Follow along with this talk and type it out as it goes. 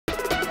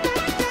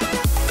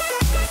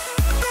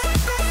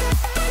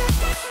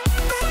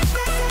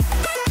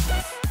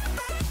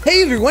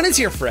Hey everyone, it's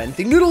your friend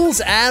Thinknoodles,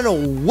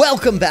 and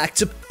welcome back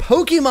to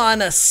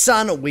Pokemon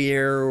Sun,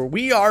 where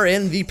we are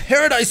in the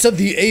paradise of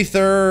the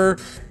Aether.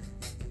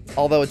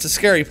 Although it's a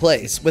scary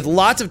place with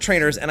lots of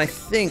trainers, and I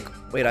think,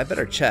 wait, I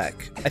better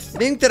check. I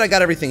think that I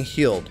got everything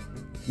healed.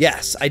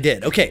 Yes, I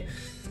did. Okay,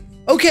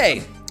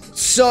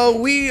 so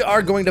we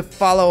are going to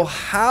follow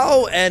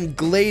Hau and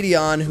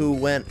Gladion, who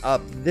went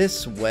up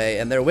this way,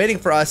 and they're waiting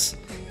for us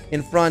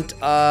in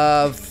front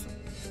of,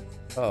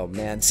 oh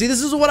man, see,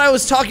 this is what I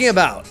was talking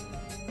about.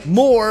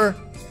 More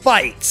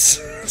fights.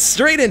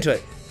 Straight into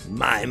it.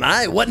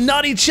 My, what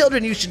naughty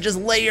children, you should just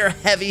lay your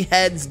heavy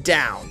heads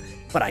down.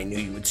 But I knew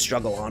you would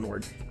struggle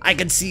onward. I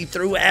could see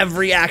through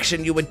every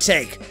action you would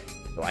take.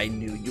 So I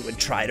knew you would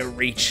try to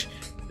reach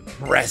the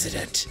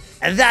President.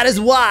 And that is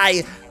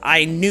why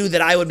I knew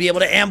that I would be able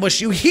to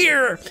ambush you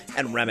here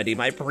and remedy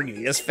my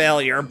previous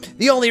failure.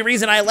 The only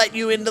reason I let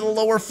you into the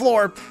lower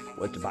floor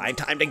was to buy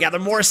time to gather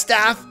more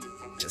staff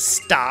to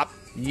stop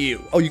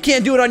you. Oh, you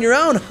can't do it on your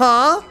own,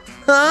 huh?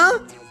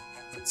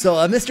 So,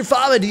 Mr.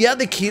 Fava, do you have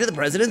the key to the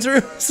President's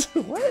rooms?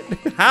 What?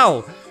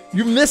 How?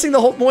 You're missing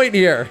the whole point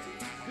here.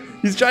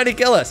 He's trying to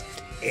kill us.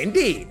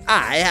 Indeed,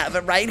 I have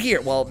it right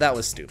here. Well, that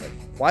was stupid.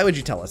 Why would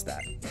you tell us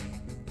that?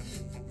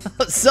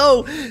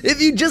 So, if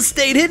you just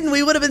stayed hidden,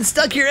 we would have been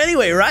stuck here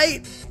anyway,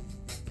 right?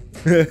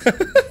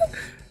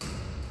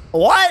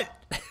 What?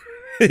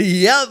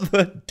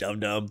 Yep.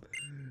 Dum-dum.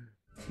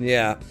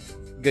 Yeah,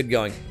 good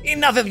going.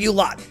 Enough of you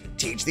lot.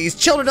 Teach these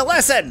children a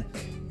lesson.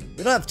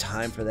 We don't have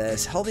time for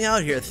this. Help me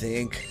out here,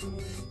 Think.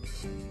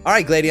 All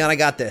right, Gladion, I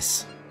got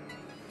this.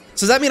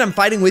 So does that mean I'm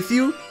fighting with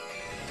you?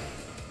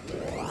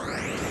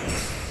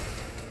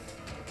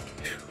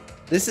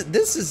 This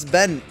has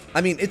been, I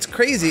mean, it's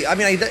crazy. I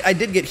mean, I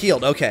did get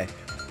healed. Okay.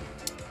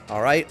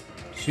 All right.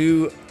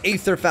 2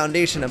 Aether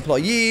Foundation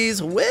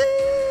employees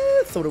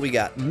with, what do we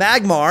got?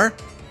 Magmar.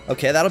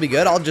 Okay, that'll be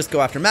good. I'll just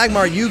go after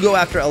Magmar. You go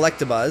after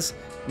Electabuzz.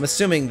 I'm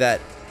assuming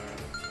that,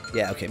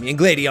 yeah, okay, me and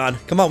Gladion.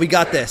 Come on, we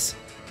got this.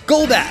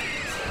 Golbat!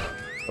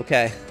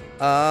 Okay.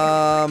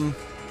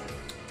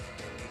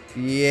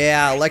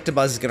 Yeah,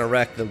 Electabuzz is gonna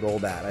wreck the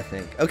Golbat, I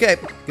think. Okay,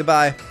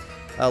 goodbye.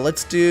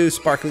 Let's do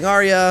Sparkling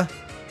Aria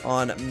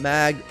on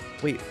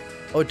Wait,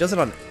 oh, it does it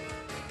on,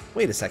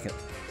 wait a second.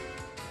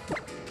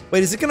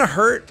 Wait, is it gonna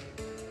hurt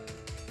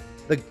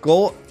the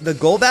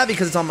Golbat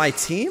because it's on my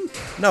team?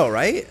 No,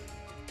 right?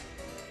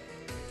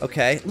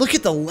 Okay, look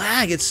at the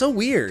lag, it's so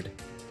weird.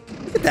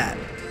 Look at that.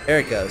 There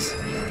it goes.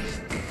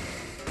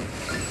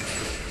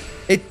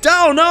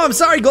 Oh no, I'm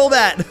sorry,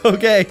 Golbat.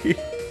 Okay.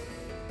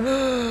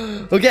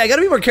 Okay, I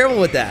gotta be more careful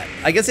with that.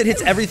 I guess it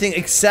hits everything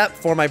except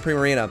for my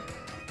Primarina.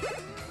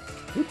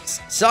 Oops,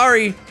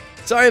 sorry.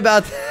 Sorry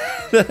about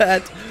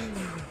that.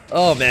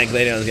 Oh man,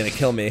 Gladion is gonna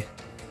kill me.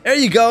 There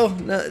you go.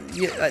 No,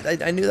 yeah,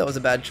 I knew that was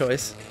a bad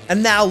choice.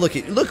 And now look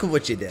at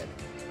what you did.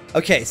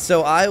 Okay,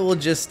 so I will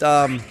just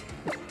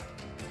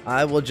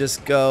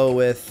go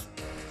with,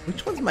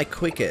 which one's my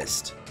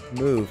quickest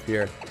move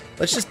here?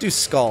 Let's just do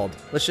Scald.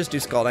 Let's just do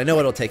Scald. I know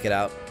it'll take it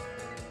out.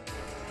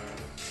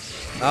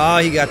 Oh,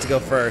 he got to go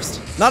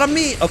first. Not on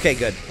me. Okay,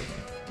 good.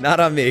 Not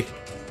on me.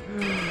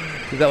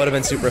 That would have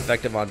been super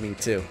effective on me,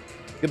 too.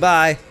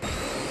 Goodbye.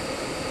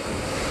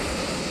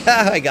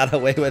 I got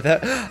away with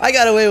it. I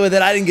got away with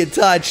it. I didn't get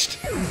touched.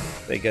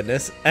 Thank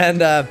goodness.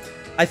 And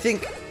I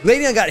think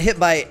Gladion got hit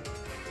by,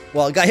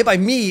 well, got hit by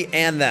me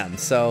and them.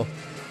 So,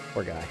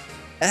 poor guy.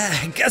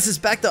 I guess it's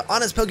back to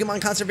honest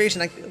Pokemon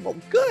conservation. Well,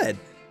 good.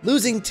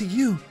 Losing to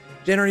you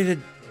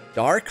generated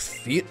dark?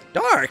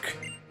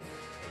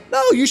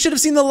 No, you should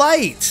have seen the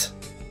light.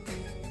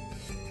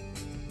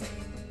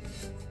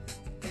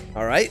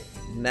 All right,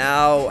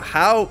 now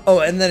how? Oh,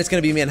 and then it's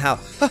gonna be me and Hau.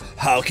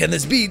 How can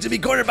this be to be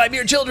cornered by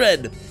mere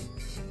children?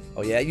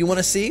 Oh yeah, you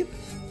wanna see?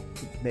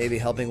 Maybe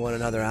helping one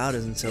another out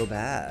isn't so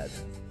bad.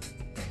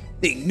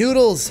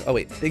 Thinknoodles. Oh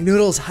wait,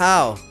 Thinknoodles,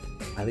 Hau?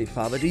 I leave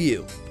Fava to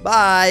you.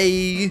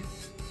 Bye.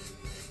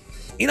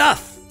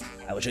 Enough.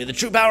 I will show you the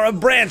true power of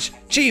Branch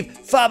Chief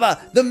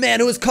Fava, the man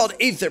who has called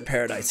Aether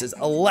Paradises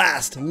a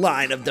last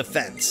line of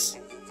defense.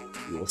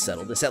 We will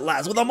settle this at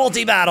last with a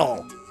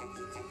multi-battle.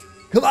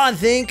 Come on,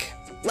 Think.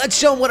 Let's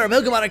show them what our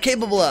Pokemon are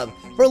capable of.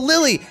 For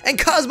Lillie and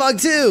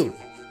Cosmog too.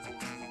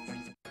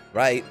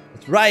 Right,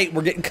 that's right.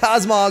 We're getting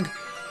Cosmog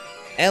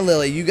and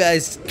Lillie. You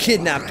guys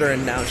kidnapped her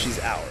and now she's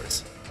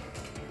ours.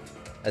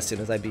 As soon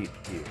as I beat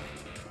you,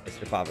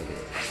 Mr. Fava beat.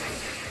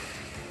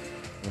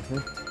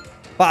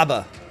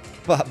 Fava.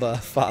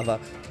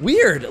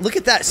 Weird. Look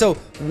at that. So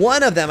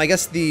one of them, I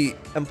guess the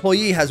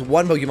employee has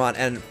 1 Pokemon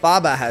and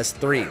Fava has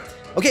 3.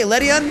 Okay,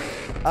 Gladion.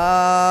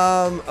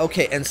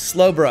 Okay, and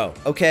Slowbro.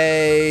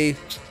 Okay.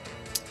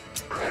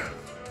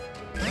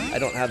 I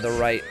don't have the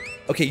right.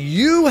 Okay,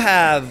 you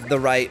have the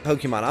right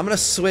Pokemon. I'm gonna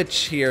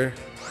switch here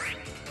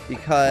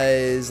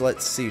because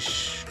let's see.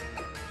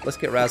 Let's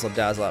get Razzle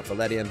Dazzle out for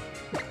Gladion.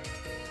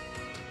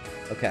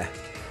 Okay.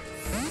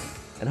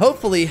 And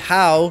hopefully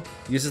Hau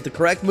uses the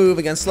correct move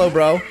against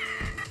Slowbro.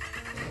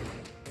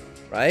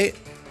 Right?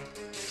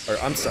 Or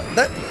I'm sorry.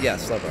 Yeah,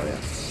 Slowbro, yeah.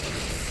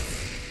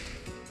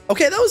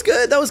 Okay, that was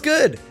good. That was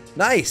good.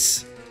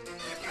 Nice.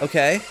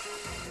 Okay.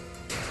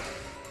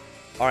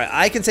 All right,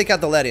 I can take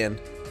out the Gladion.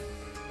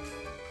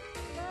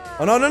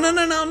 Oh, no, no, no,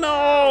 no, no,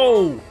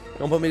 no!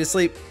 Don't put me to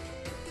sleep.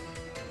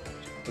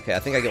 Okay, I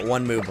think I get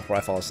one move before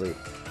I fall asleep.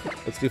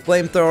 Let's do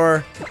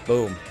Flamethrower.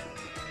 Boom.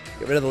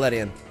 Get rid of the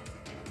Gladion.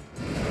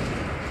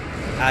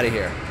 Out of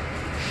here.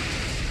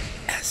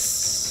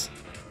 Yes.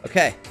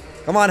 Okay.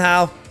 Come on,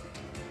 Hao.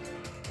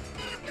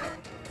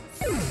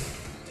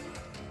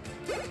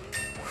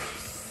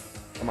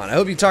 Come on, I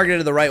hope you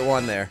targeted the right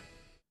one there.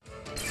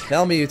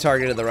 Tell me you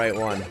targeted the right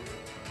one.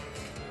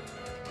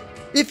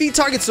 If he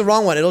targets the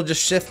wrong one, it'll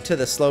just shift to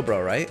the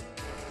Slowbro, right?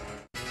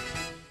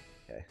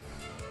 Okay.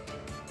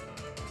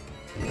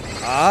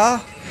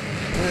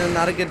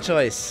 Not a good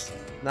choice.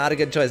 Not a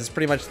good choice. It's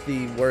pretty much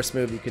the worst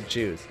move you could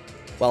choose.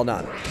 Well,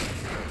 not.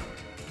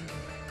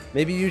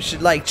 Maybe you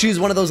should, like, choose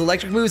one of those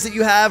electric moves that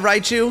you have,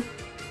 Raichu?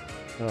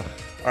 Ugh.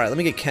 Alright, let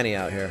me get Kenny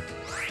out here.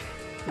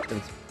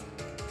 Since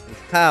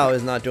Hao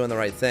is not doing the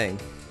right thing.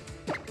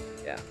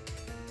 Yeah.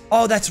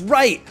 Oh, that's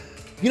right!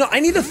 You know,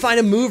 I need to find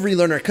a move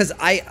relearner, because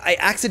I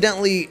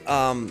accidentally,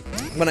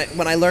 when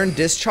I learned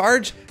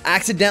Discharge,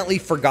 accidentally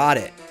forgot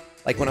it.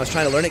 Like, when I was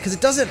trying to learn it, because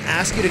it doesn't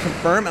ask you to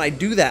confirm, and I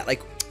do that.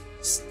 Like,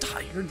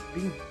 stop, you're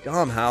being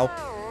dumb, Hao.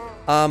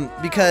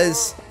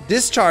 Because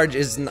Discharge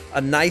is a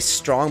nice,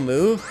 strong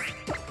move.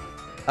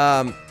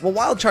 Well,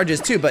 Wild Charge is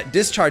too, but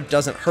Discharge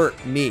doesn't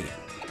hurt me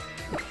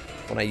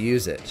when I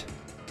use it.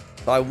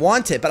 So I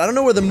want it, but I don't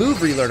know where the move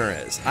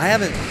relearner is. I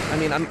haven't, I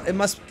mean, it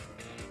must,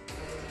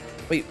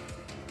 wait.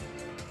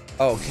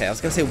 Okay, I was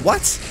gonna say,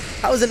 what?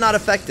 How is it not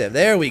effective?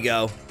 There we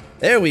go.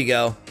 There we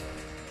go.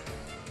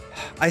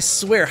 I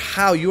swear,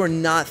 Hao, you are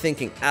not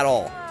thinking at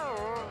all.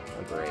 Oh,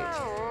 great.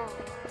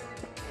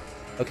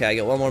 Okay, I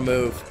get one more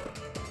move.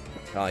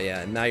 Oh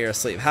yeah, now you're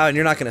asleep. Hao, and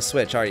you're not gonna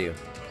switch, are you?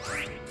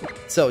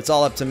 So it's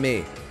all up to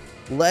me.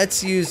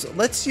 Let's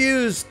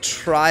use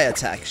Tri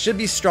Attack. Should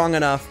be strong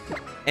enough,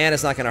 and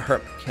it's not gonna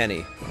hurt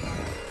Kenny.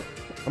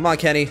 Come on,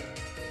 Kenny.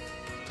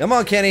 Come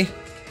on, Kenny.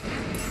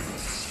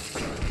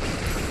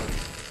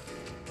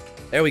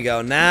 There we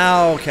go.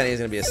 Now Kenny's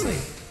gonna be asleep.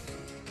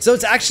 So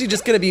it's actually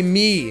just gonna be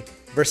me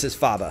versus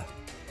Faba,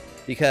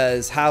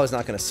 because Hao is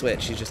not gonna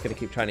switch. He's just gonna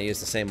keep trying to use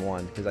the same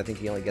one, because I think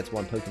he only gets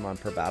one Pokemon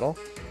per battle.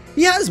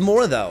 He has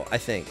more though, I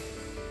think.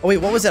 Oh wait,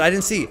 what was it? I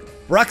didn't see.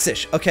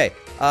 Bruxish. Okay.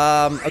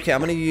 Okay, I'm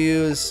gonna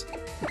use.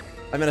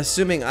 I'm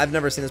assuming I've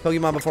never seen this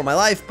Pokemon before in my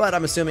life, but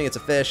I'm assuming it's a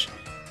fish.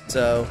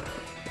 So,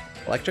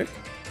 electric.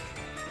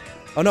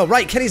 Oh no,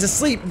 right, Kenny's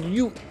asleep.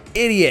 You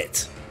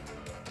idiot.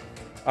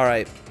 All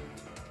right.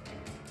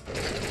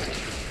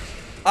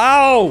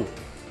 Oh.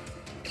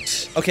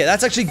 Okay,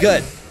 that's actually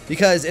good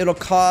because it'll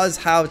cause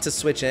Hao to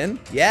switch in.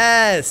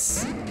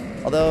 Yes.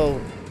 Although,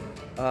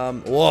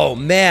 whoa,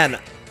 man,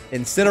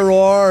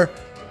 Incineroar.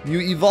 You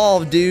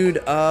evolve,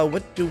 dude.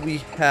 What do we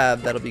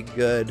have that'll be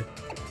good?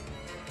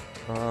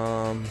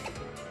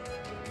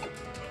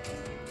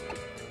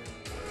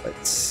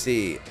 Let's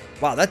see.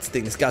 Wow, that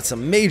thing's got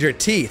some major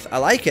teeth. I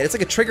like it. It's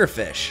like a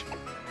triggerfish.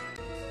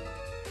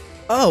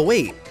 Oh,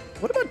 wait.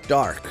 What about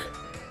Dark?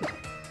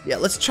 Yeah,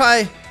 let's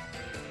try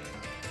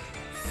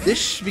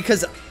this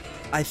because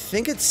I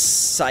think it's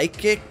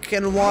psychic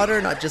and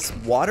water, not just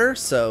water,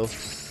 so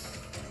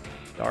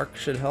Dark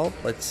should help.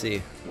 Let's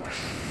see.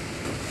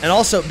 And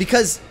also,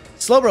 because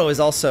Slowbro is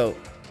also...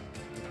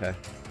 Okay.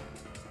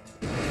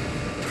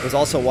 It was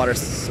also water...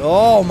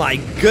 Oh my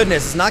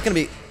goodness, it's not gonna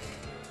be...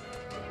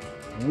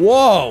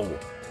 Whoa!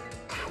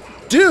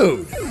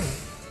 Dude!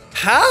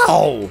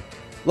 How?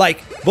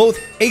 Like, both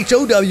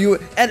H-O-W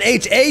and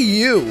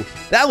H-A-U.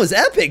 That was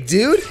epic,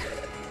 dude!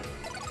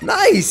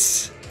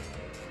 Nice!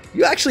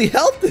 You actually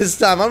helped this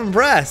time, I'm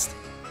impressed.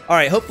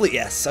 Alright, hopefully...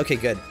 Yes, okay,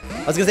 good.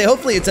 I was gonna say,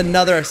 hopefully it's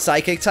another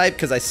psychic type,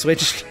 because I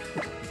switched...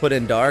 Put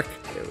in Dark.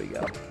 There we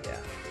go. Yeah.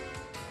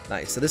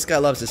 Nice. So this guy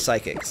loves his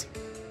psychics.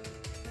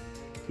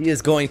 He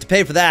is going to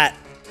pay for that.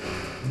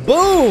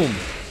 Boom!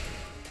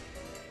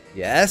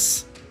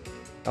 Yes.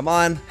 Come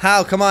on.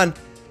 How? Come on.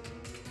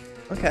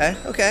 Okay.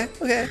 Okay.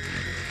 Okay.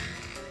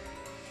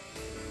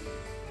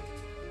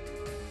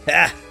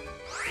 Ah.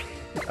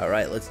 All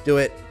right. Let's do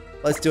it.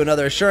 Let's do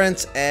another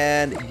assurance.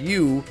 And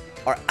you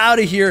are out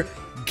of here.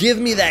 Give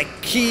me that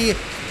key.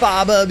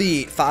 Faba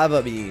beam.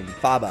 Faba beam.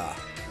 Faba.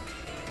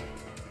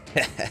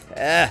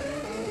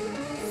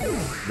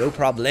 No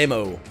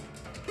problemo.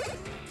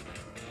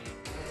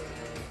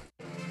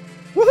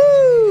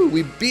 Woohoo!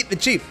 We beat the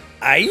chief.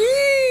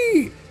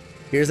 Aye!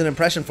 Here's an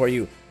impression for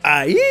you.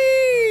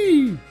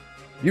 Aye!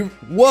 You.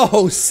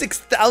 Whoa!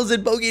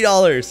 6,000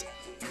 Pokédollars.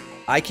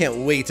 I can't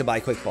wait to buy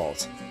Quick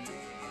Balls.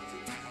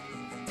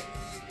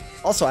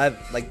 Also,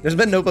 there's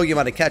been no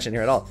Pokemon to catch in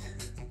here at all.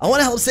 I want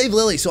to help save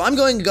Lillie, so I'm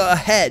going to go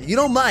ahead. You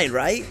don't mind,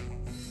 right?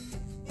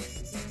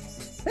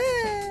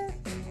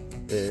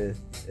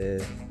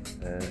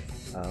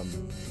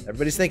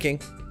 Everybody's thinking.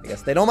 I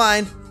guess they don't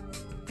mind.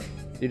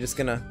 You're just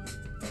gonna...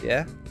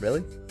 Yeah?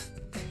 Really?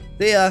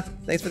 See ya.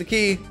 Thanks for the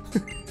key.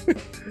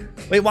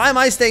 Wait, why am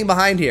I staying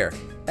behind here?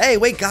 Hey,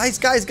 wait, guys,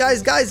 I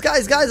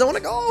want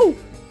to go.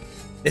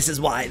 This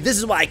is why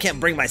I can't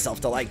bring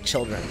myself to like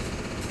children.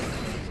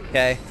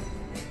 Okay.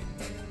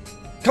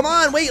 Come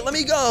on, wait, let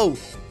me go.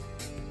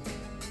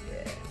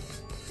 Yeah.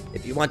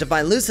 If you want to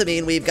find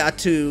Lusamine, we've got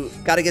to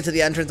get to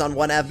the entrance on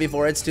 1F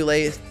before it's too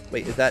late.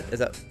 Wait, is that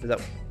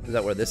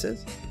where this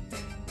is?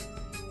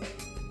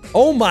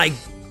 Oh my!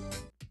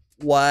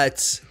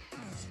 What?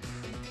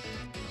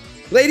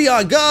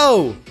 Gladion,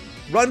 go!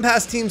 Run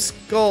past Team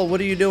Skull.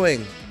 What are you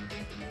doing?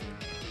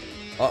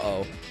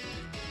 Uh-oh.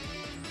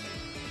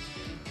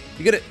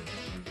 You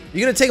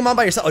gonna take him on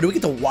by yourself? Oh, do we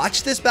get to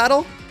watch this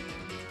battle?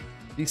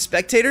 These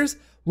spectators?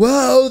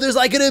 Whoa, there's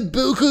like an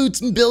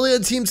Ibuku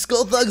billion Team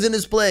Skull thugs in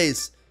his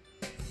place.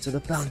 So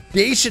the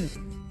foundation.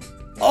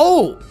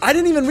 Oh, I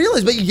didn't even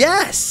realize, but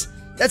yes,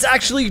 that's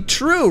actually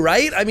true,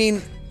 right? I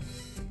mean,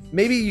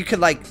 maybe you could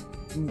like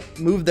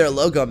move their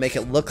logo and make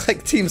it look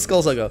like Team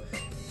Skull's logo.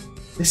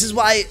 This is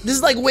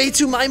like way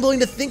too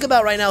mind-blowing to think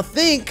about right now.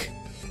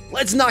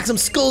 Let's knock some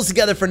skulls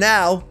together for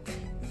now.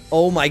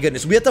 Oh my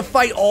goodness, we have to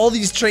fight all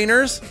these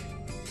trainers?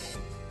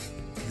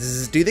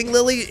 Do you think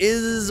Lillie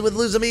is with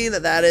Lusamine?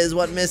 That is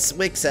what Miss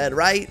Wick said,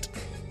 right?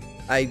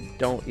 I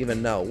don't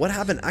even know. What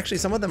happened? Actually,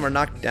 some of them are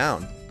knocked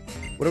down.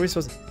 What are we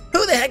supposed to...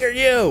 Who the heck are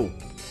you?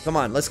 Come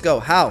on, let's go.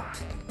 How?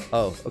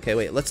 Oh, okay,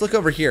 wait. Let's look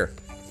over here.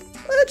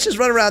 Let's just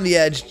run around the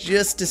edge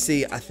just to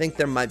see. I think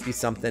there might be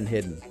something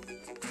hidden.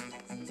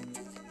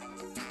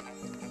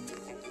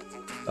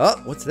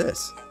 Oh, what's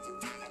this?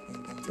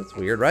 That's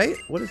weird, right?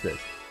 What is this?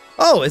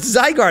 Oh, it's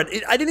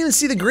Zygarde. I didn't even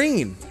see the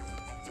green.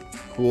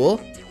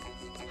 Cool.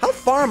 How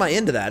far am I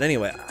into that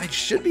anyway? I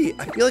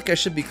feel like I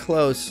should be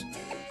close.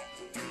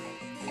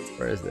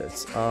 Where is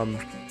this?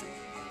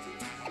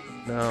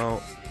 No,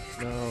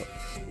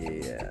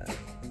 yeah.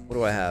 What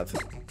do I have?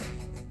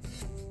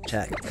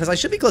 Check, because I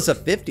should be close to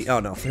 50. Oh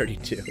no,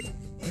 32.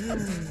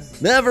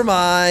 Never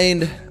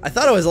mind. I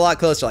thought it was a lot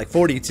closer, like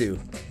 42,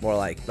 more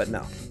like, but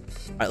no. All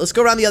right, let's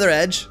go around the other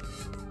edge.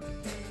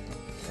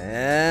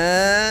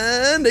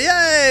 And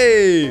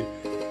yay!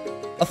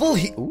 A full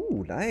heat.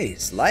 Ooh,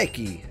 nice.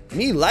 Likey.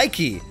 Me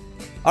likey.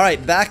 All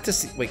right, back to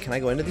see. Wait, can I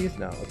go into these?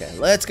 No. Okay,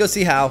 let's go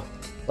see how.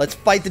 Let's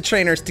fight the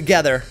trainers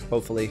together,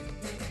 hopefully.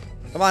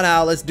 Come on,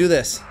 Al. Let's do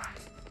this.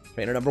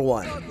 Trainer number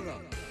 1.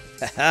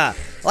 I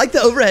like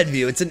the overhead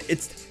view. I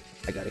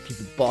gotta keep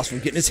the boss from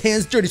getting his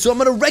hands dirty, so I'm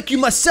gonna wreck you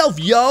myself,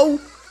 yo.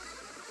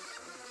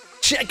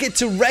 Check it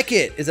to wreck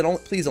it. Is it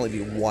only? Please only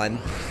be 1.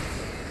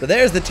 So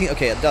there's the team.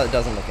 Okay, it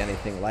doesn't look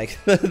anything like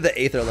the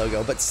Aether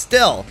logo, but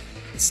still,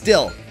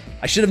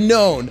 I should have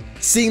known,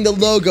 seeing the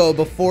logo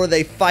before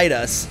they fight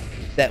us,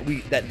 that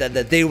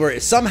they were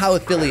somehow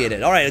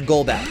affiliated. All right, a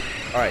goal back.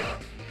 All right,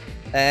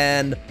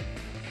 and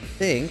I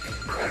think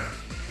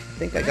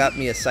I got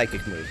me a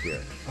psychic move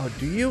here. Oh,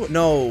 do you?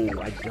 No,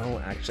 I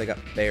don't actually. I got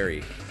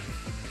fairy.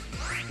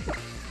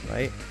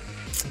 Right.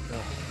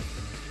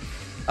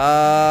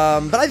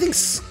 But I think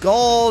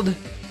Scald.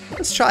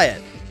 Let's try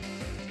it.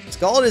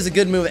 Scald is a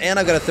good move, and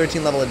I've got a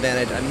 13 level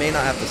advantage. I may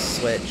not have to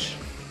switch.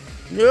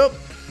 Nope.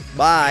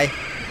 Bye.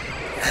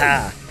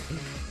 Ha.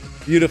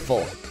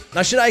 Beautiful.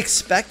 Now, should I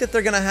expect that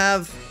they're gonna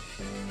have,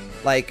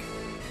 like,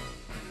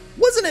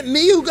 wasn't it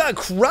me who got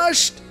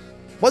crushed?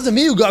 Wasn't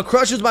me who got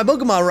crushed, it was my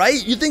Pokemon,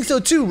 right? You think so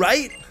too,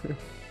 right?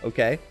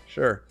 Okay,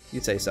 sure.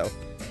 You say so.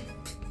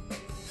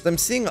 I'm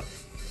seeing,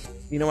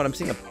 you know what? I'm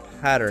seeing a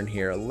pattern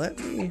here. Let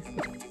me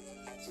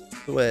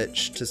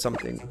switch to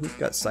something. Who's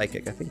got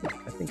Psychic? I think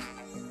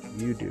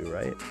you do,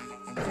 right?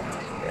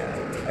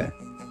 Yeah, okay.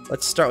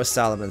 Let's start with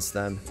Salamence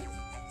then.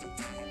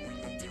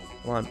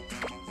 Come on.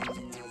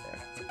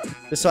 There.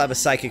 Just so I have a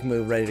Psychic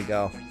move ready to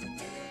go.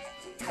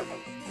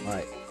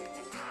 Alright.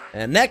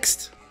 And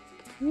next!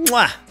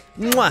 Mwah!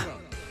 Mwah!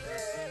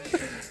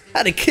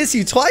 Had to kiss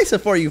you twice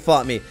before you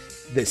fought me.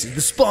 This is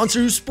the sponsor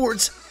who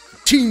sports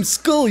Team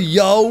Skull,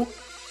 yo!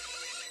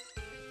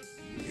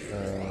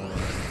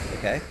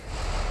 Okay.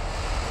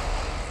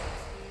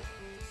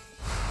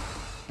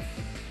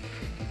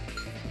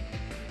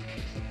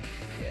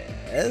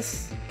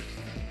 Yes.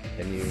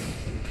 Can you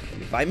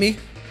fight me?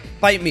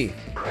 Fight me.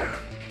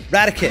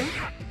 Raticate.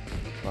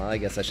 Well, I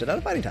guess I should have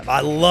a fighting type. I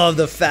love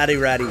the fatty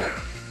ratty.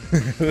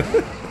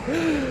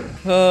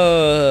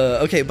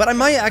 Okay, but I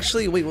might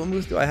actually. Wait, what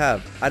moves do I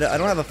have? I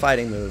don't have a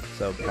fighting move,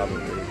 so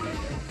probably.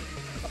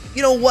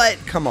 You know what?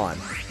 Come on.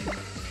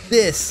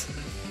 This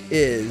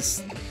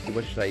is.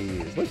 What should I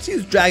use? Let's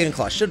use Dragon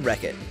Claw. Should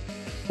wreck it.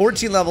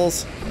 14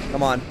 levels.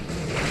 Come on.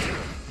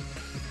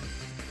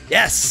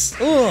 Yes.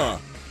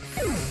 Ugh.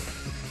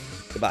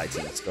 Goodbye,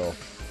 Team Skull.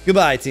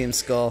 Goodbye, Team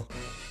Skull.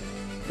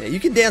 Yeah, you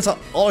can dance.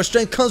 All our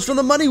strength comes from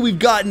the money we've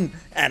gotten,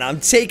 and I'm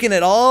taking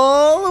it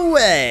all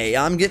away.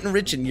 I'm getting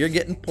rich, and you're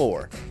getting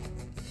poor.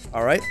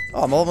 All right.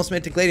 Oh, I'm almost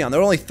made to Gladion. There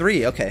are only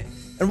 3. Okay.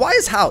 And why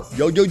is How?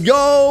 Yo, yo,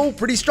 yo!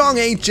 Pretty strong,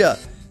 ain't ya?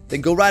 Then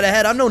go right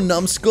ahead. I'm no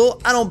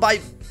numbskull. I don't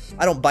bite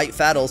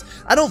fattles.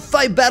 I don't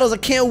fight battles I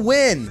can't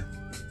win.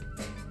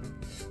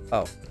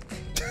 Oh.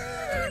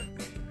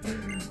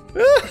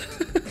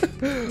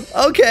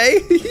 Okay,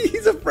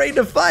 he's afraid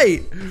to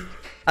fight.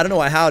 I don't know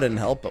why How didn't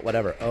help, but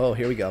whatever. Oh,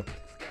 here we go.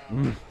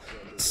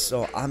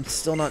 So I'm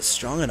still not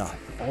strong enough.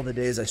 All the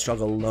days I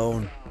struggle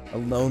alone,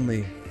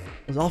 lonely.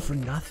 It was all for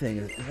nothing.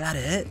 Is that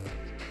it?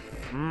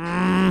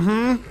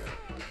 Mm-hmm.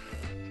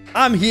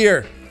 I'm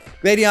here.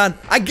 Gladion,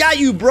 I got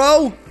you,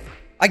 bro.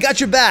 I got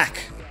your back.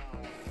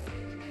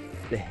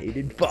 The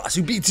hated boss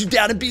who beats you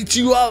down and beats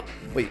you up.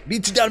 Wait,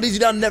 beats you down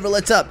and never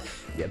lets up.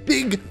 Yeah,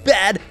 big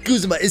bad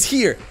Guzma is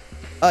here.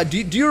 Do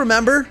you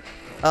remember?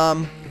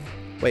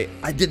 Wait,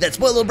 I did that.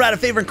 Spoil little brat a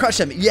favor and crush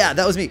him. Yeah,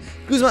 that was me.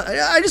 Guzma,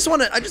 I just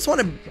want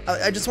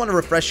to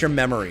refresh your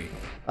memory.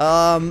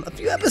 A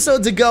few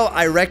episodes ago,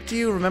 I wrecked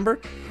you, remember?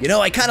 You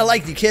know, I kind of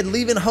liked you, kid.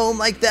 Leaving home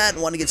like that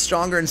and want to get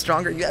stronger and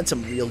stronger. You had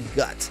some real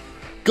guts.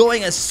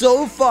 Going as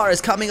so far as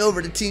coming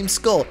over to Team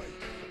Skull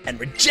and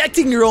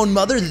rejecting your own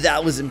mother,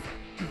 that was you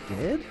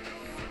did?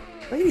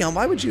 Gladion,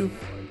 why would you?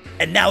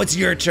 And now it's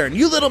your turn.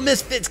 You little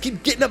misfits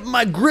keep getting up in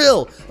my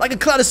grill like a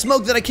cloud of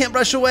smoke that I can't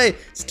brush away.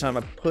 It's time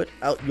I put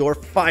out your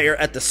fire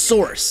at the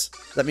source.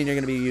 Does that mean you're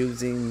going to be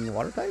using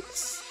water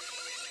types?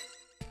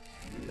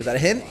 Is that a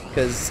hint?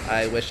 Because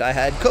I wish I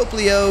had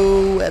Kopi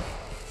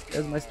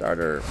as my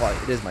starter. Well,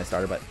 it is my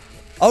starter, but...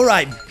 All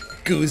right,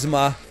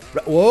 Guzma.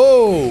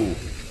 Whoa.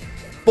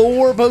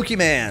 4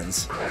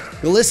 Pokemons.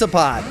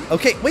 Golisopod.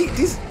 Okay, wait,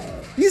 these...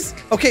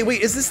 Okay,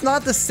 wait, is this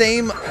not the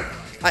same...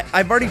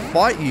 I've already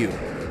fought you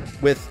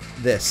with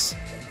this.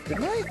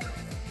 Didn't I?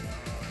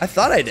 I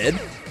thought I did.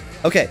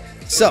 Okay,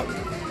 so...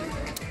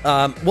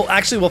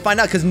 we'll find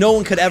out, because no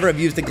one could ever have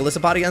used the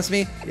Golisopod against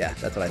me. Yeah,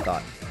 that's what I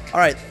thought. All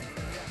right.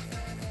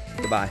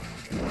 Goodbye.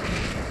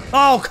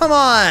 Oh, come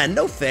on!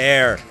 No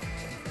fair.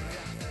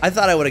 I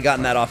thought I would have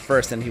gotten that off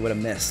first and he would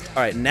have missed.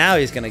 All right, now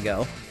he's gonna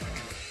go.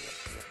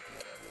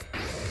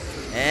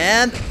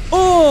 And,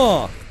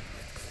 oh!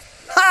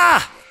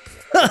 Ha!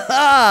 Ha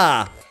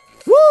ha!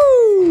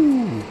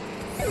 Woo!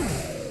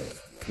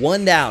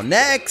 1 down.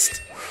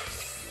 Next!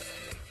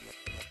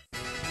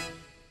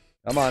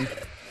 Come on.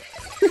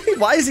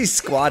 Why is he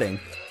squatting?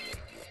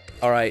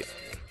 All right.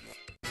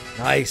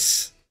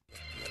 Nice.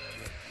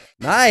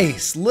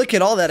 Nice. Look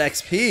at all that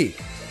XP.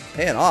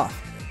 Paying off.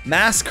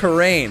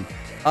 Masquerain.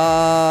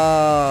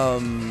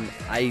 I'm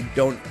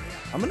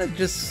gonna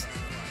just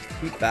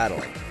keep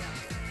battling.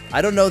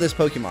 I don't know this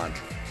Pokemon.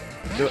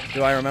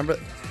 Do I remember?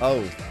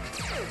 Oh.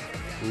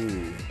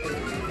 Ooh.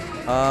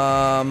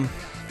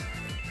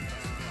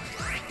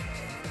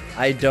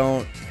 I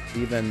don't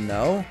even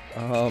know.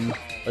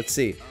 Let's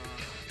see.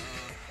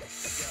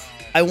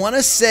 I want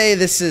to say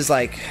this is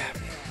like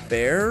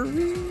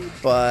berry,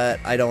 but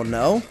I don't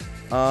know.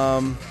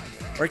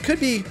 Or it could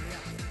be.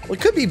 Well,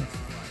 it could be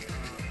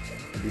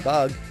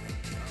bug.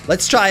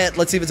 Let's try it.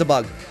 Let's see if it's a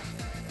bug.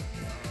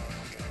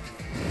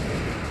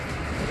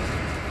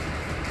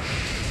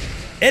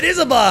 It is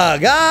a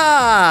bug!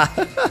 Ah!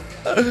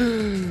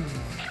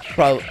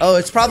 Oh,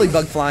 it's probably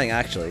bug flying,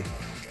 actually.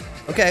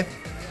 Okay.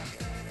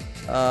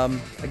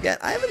 Again,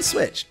 I haven't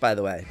switched, by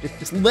the way.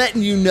 Just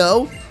letting you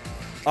know.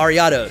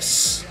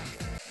 Ariados.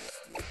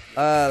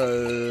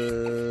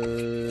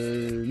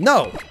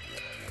 No!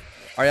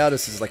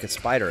 Ariados is like a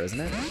spider, isn't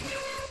it?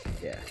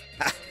 Yeah.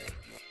 Ha!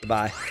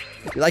 Goodbye.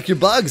 You like your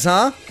bugs,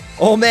 huh?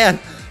 Oh, man.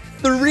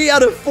 3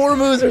 out of 4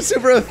 moves are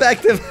super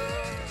effective.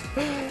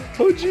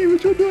 Oh, gee,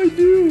 which one do I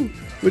do?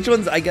 Which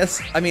ones, I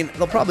guess, I mean,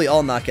 they'll probably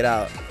all knock it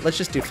out. Let's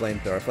just do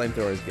Flamethrower.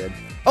 Flamethrower is good.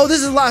 Oh, this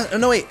is his last, oh,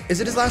 no, wait, is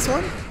it his last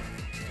one?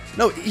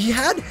 No, he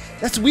had,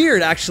 that's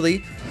weird,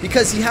 actually,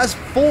 because he has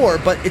 4,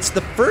 but it's the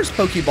first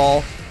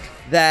Pokeball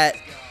that,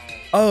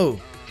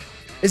 oh,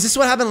 is this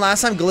what happened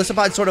last time?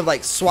 Golisopod sort of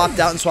like swapped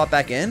out and swapped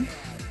back in?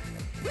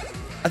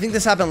 I think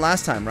this happened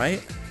last time,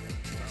 right?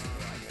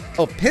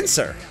 Oh,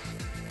 Pinsir.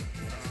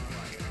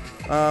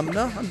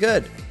 No, I'm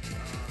good.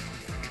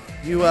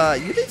 You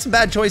made some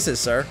bad choices,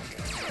 sir.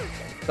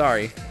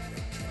 Sorry.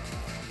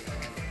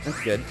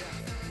 That's good.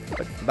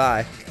 But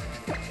bye.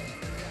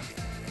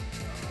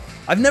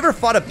 I've never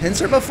fought a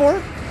Pinsir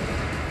before.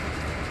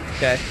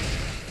 Okay.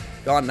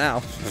 Gone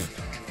now.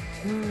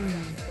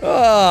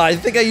 Oh, I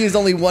think I used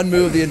only 1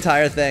 move the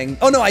entire thing.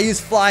 Oh no, I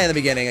used Fly in the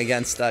beginning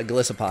against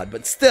Golisopod,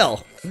 but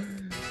still.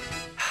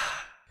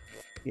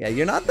 Yeah,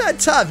 you're not that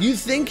tough. You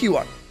think you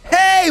are.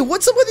 Hey,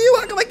 what's up with you?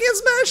 How come I can't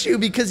smash you?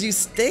 Because you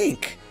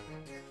stink.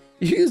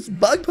 You used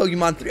bug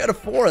Pokemon 3 out of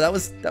 4. That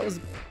was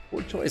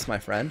poor choice, my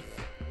friend.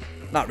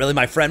 Not really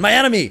my friend, my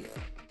enemy.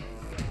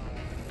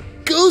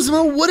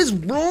 Guzma, what is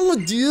wrong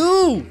with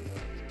you?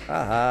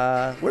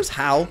 Where's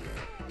How?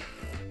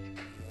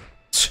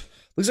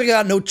 Looks like I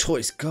got no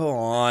choice. Go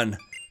on.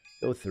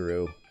 Go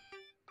through.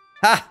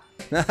 Ha!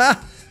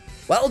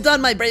 Well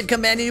done, my brave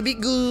companion. You beat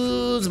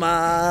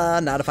Guzma.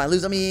 Now to find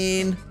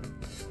Lusamine.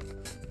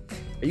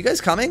 Are you guys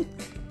coming?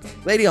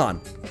 Gladion.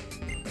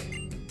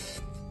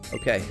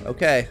 Okay,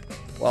 okay.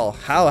 Well,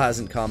 How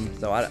hasn't come,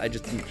 so I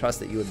just didn't trust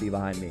that you would be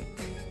behind me.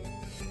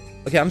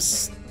 Okay,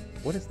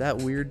 what is that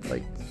weird,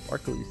 like,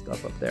 sparkly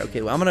stuff up there?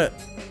 Okay, well, I'm gonna...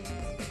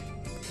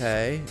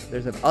 Okay,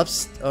 there's an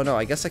oh no,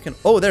 I guess I can...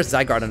 Oh, there's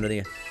Zygarde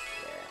underneath.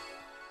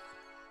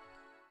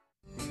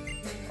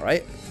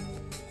 Alright.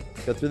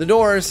 Go through the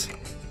doors.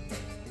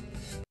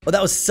 Oh,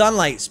 that was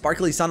sunlight.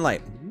 Sparkly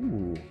sunlight.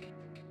 Ooh.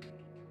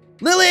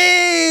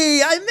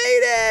 Lillie! I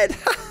made it!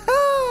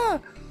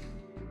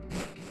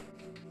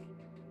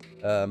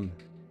 I'm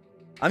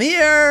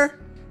here.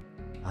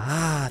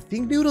 Ah,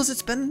 Thinknoodles,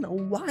 it's been a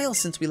while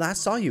since we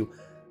last saw you.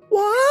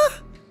 What?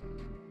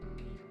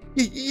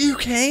 You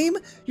came?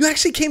 You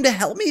actually came to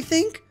help me,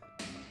 Think?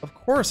 Of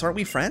course, aren't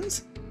we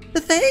friends?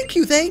 Thank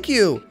you, thank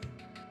you.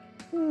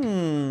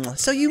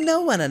 So you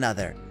know one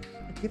another.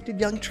 A gifted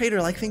young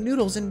trader like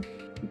Thinknoodles, and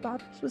you bought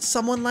this with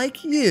someone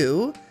like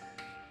you?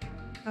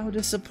 How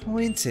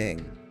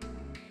disappointing.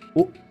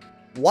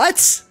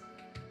 What?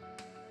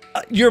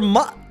 Your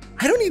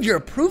I don't need your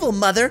approval,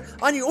 Mother,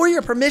 or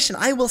your permission.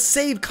 I will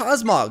save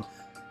Cosmog.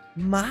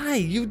 My,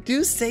 you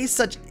do say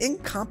such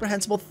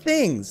incomprehensible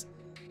things.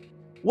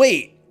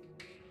 Wait,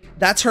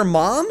 that's her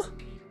mom?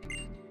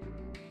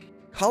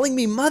 Calling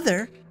me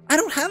mother? I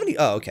don't have any.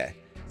 Oh, okay.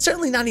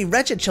 Certainly not any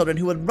wretched children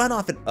who would run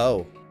off and.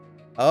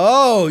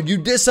 Oh, you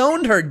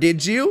disowned her,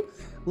 did you?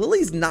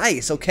 Lily's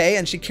nice, okay,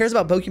 and she cares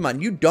about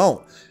Pokemon. You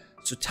don't.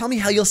 So tell me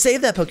how you'll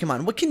save that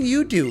Pokemon. What can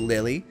you do,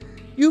 Lily?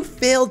 You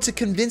failed to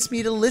convince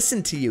me to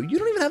listen to you. You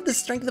don't even have the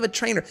strength of a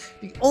trainer.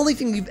 The only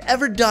thing you've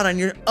ever done on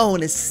your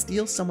own is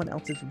steal someone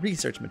else's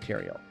research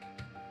material.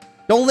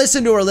 Don't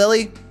listen to her,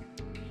 Lily.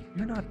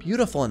 You're not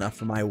beautiful enough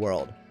for my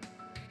world.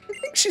 I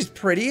think she's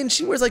pretty, and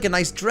she wears like a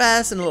nice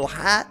dress and a little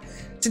hat.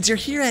 Since you're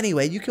here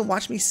anyway, you can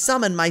watch me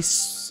summon my...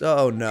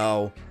 Oh,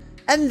 no.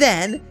 And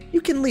then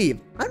you can leave.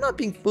 I'm not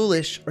being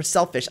foolish or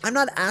selfish. I'm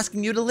not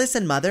asking you to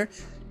listen, Mother.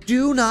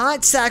 Do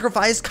not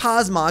sacrifice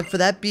Cosmog for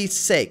that beast's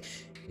sake.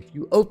 If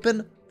you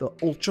open the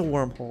Ultra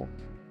Wormhole,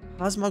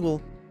 Cosmog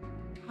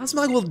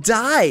will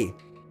die.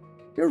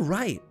 You're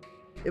right.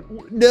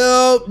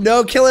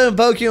 No killing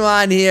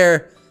Pokemon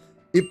here.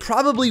 It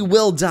probably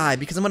will die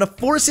because I'm going to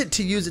force it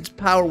to use its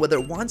power whether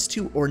it wants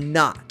to or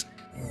not.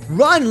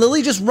 Run,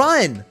 Lily, just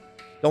run.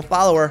 Don't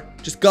follow her.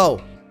 Just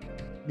go.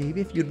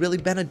 Maybe if you'd really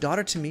been a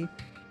daughter to me,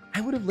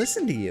 I would have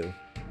listened to you.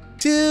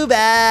 Too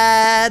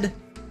bad.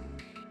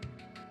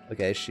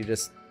 Okay, she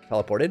just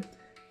teleported.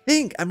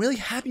 Think, I'm really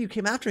happy you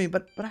came after me,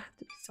 but I have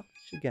to be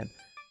selfish again.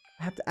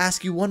 I have to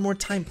ask you one more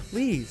time,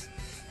 please.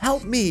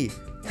 Help me.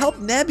 Help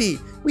Nebby.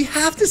 We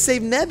have to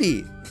save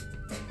Nebby.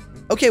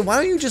 Okay, why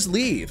don't you just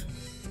leave?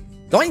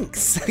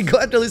 Doinks! Go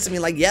after Lusamine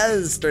like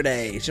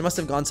yesterday. She must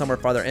have gone somewhere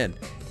farther in.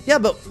 Yeah,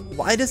 but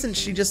why doesn't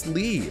she just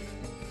leave?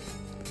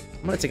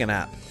 I'm gonna take a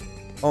nap.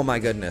 Oh my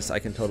goodness, I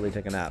can totally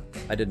take a nap.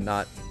 I did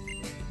not.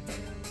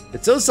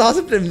 It's so soft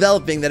and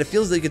enveloping that it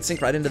feels like you could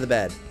sink right into the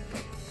bed.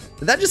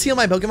 Did that just heal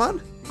my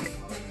Pokemon?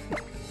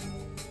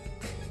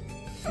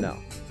 No.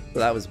 So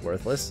that was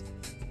worthless.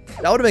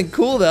 That would have been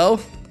cool though.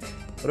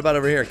 What about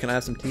over here? Can I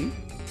have some tea?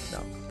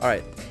 No.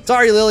 Alright.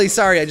 Sorry, Lily.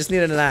 Sorry, I just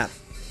needed a nap.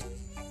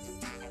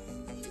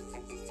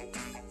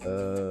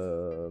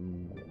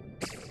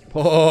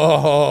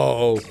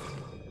 Oh.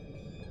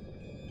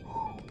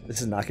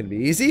 This is not going to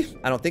be easy.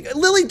 I don't think.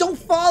 Lily, don't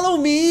follow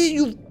me.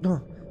 You.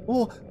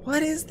 Oh,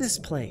 what is this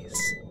place?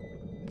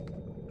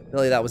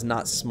 Lily, that was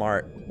not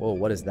smart. Whoa,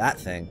 what is that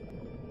thing?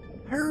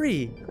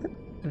 Hurry.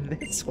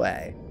 This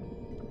way.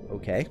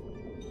 Okay.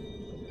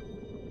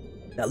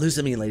 That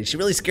Lusamine lady, she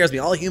really scares me.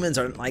 All humans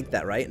aren't like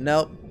that, right?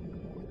 Nope.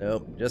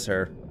 Nope, just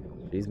her.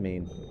 She's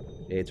mean.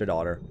 She hates her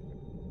daughter.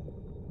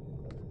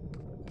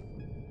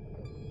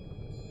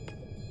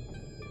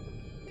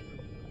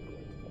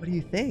 What do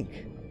you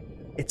think?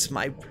 It's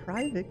my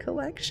private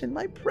collection,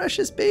 my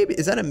precious baby.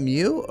 Is that a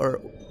Mew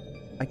or...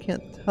 I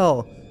can't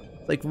tell.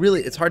 Like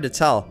really, it's hard to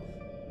tell.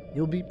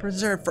 You'll be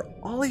preserved for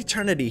all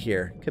eternity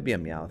here. Could be a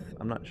Meowth.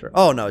 I'm not sure.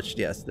 Oh no, it's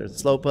yes. There's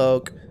a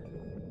Slowpoke.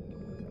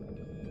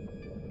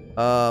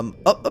 Oh,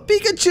 a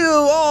Pikachu.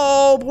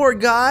 Oh, poor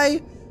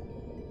guy.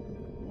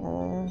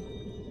 Oh.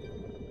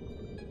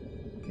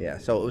 Yeah,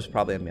 so it was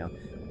probably a Meowth.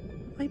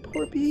 My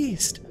poor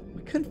beast.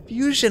 What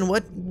confusion,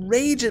 what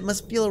rage it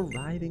must feel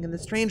arriving in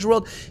this strange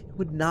world. It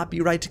would not be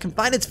right to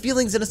confine its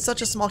feelings in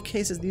such a small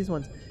case as these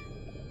ones.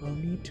 It will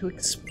need to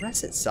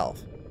express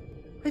itself.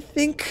 I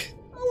think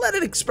I'll let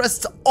it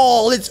express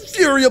all its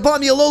fury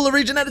upon the Alola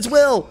region at its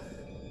will.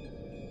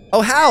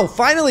 Oh, how?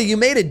 Finally, you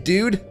made it,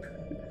 dude.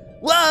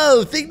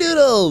 Whoa,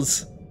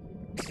 Thinknoodles.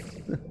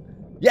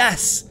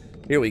 Yes.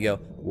 Here we go.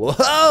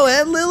 Whoa,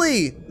 and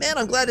Lily. Man,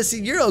 I'm glad to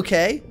see you're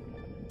okay.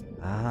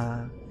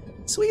 Ah,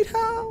 sweet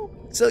how.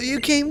 So you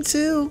came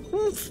too.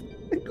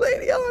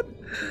 Gladion.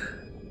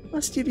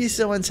 Must you be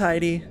so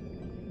untidy?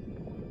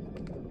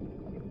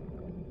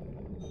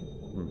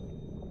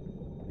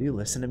 Will you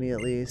listen to me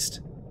at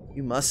least?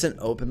 You mustn't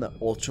open the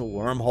Ultra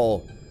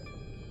Wormhole.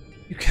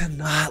 You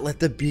cannot let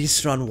the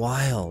beast run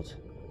wild.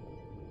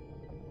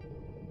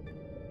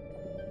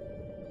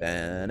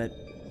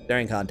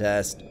 Staring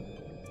contest.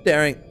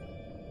 Staring.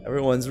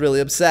 Everyone's really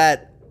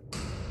upset.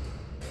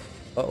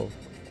 Uh-oh.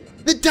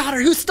 The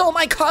daughter who stole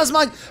my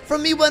Cosmog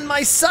from me when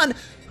my son,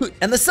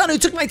 and the son who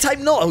took my type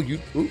null.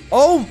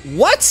 Oh,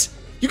 what?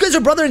 You guys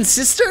are brother and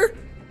sister?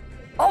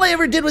 All I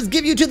ever did was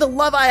give you to the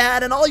love I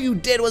had, and all you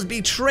did was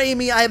betray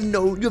me. You have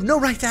no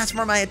right to ask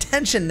for my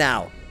attention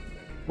now.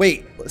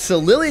 Wait, so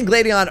Lily and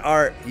Gladion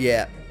are,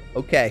 yeah,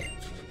 okay.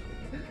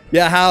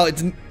 Yeah, how,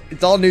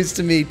 it's all news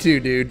to me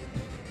too, dude.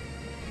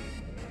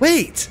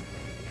 Wait,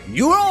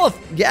 you were all,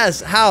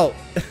 yes, how?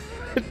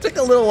 It took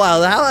a little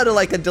while. How had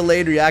like a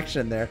delayed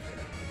reaction there?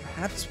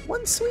 Perhaps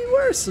one sweet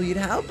word, sweet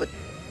how, but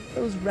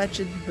those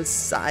wretched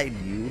beside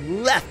you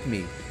left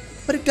me.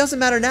 But it doesn't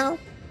matter now.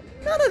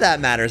 None of that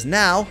matters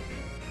now.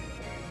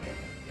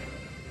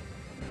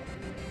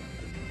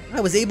 I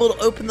was able to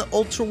open the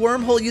ultra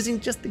wormhole using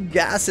just the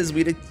gases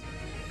we'd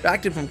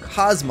extracted from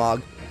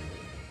Cosmog.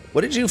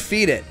 What did you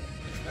feed it?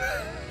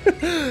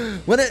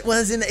 When it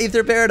was in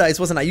Aether Paradise,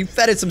 wasn't I? You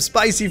fed it some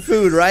spicy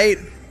food, right?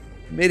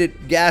 Made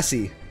it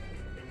gassy.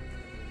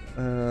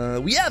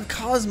 We have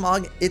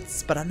Cosmog,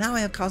 but now I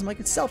have Cosmog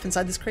itself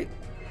inside this crate.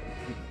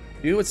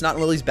 It's not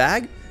in Lily's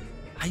bag.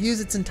 I use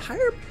its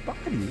entire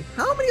body.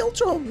 How many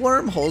ultra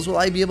wormholes will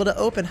I be able to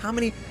open? How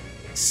many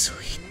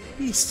sweet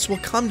beasts will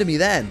come to me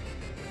then?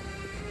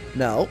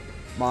 No,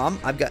 Mom,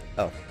 I've got.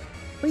 Oh,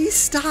 please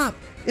stop.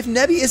 If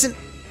Nebby isn't,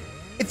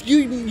 if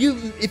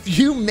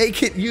you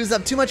make it use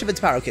up too much of its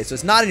power. Okay, so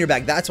it's not in your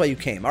bag. That's why you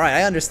came. All right,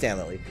 I understand,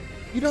 Lily.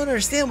 You don't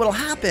understand what'll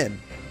happen.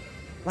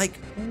 Like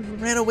when we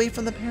ran away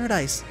from the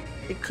paradise,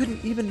 it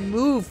couldn't even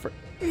move for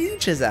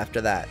ages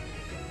after that.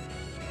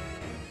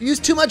 If you use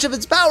too much of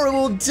its power, it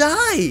will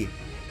die.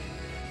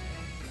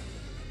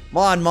 Come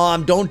on,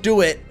 Mom, don't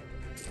do it.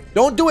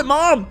 Don't do it,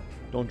 Mom.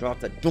 Don't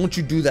drop that. Don't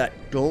you do that.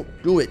 Don't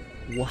do it.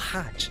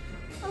 Watch.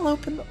 I'll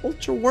open the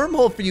ultra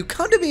wormhole for you.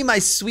 Come to me, my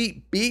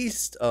sweet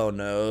beast. Oh,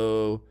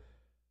 no.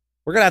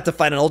 We're going to have to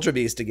fight an ultra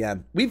beast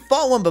again. We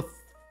fought one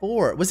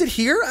before. Was it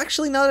here,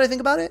 actually, now that I think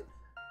about it?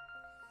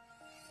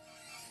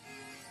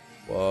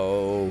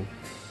 Whoa.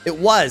 It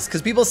was,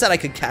 because people said I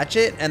could catch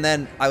it, and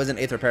then I was in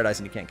Aether Paradise,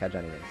 and you can't catch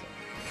anything.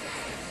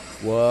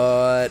 So.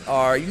 What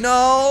are you?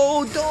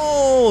 No,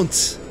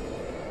 don't.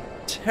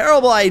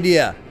 Terrible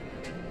idea.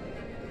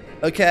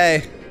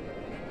 Okay.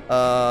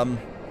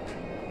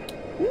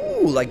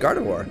 Ooh, like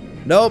Gardevoir.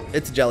 Nope,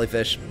 it's a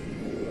jellyfish.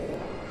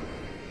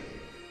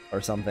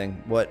 Or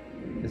something. What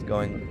is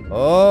going?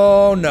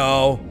 Oh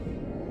no.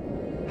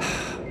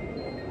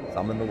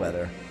 Summon the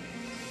weather.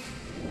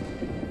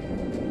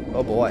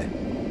 Oh boy.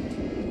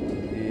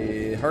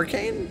 The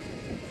hurricane?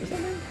 Or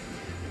something?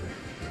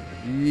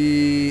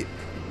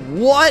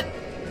 What?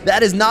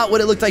 That is not what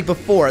it looked like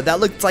before.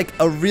 That looked like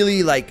a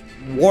really like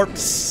warped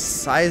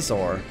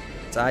Scizor.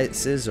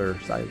 Scissor.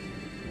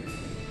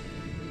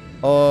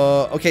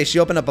 Oh, okay, she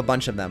opened up a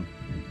bunch of them.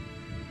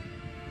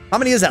 How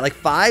many is that? Like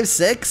 5,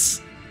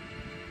 6,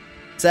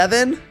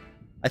 7?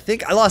 I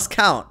think I lost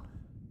count.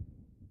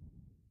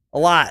 A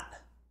lot.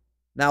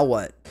 Now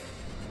what?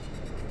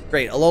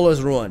 Great,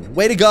 Alola's ruined.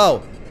 Way to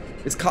go!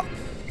 Did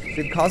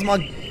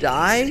Cosmog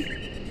die?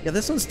 Yeah,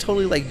 this one's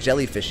totally like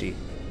jellyfishy.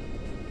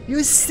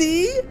 You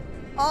see?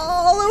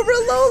 All over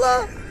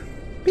Alola!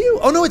 Pew!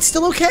 Oh no, it's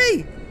still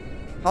okay!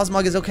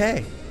 Cosmog is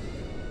okay.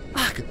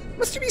 Ugh,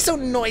 must you be so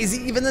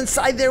noisy even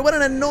inside there? What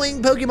an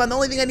annoying Pokemon. The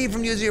only thing I need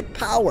from you is your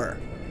power.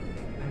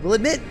 I will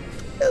admit,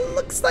 it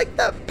looks like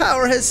that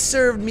power has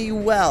served me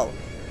well.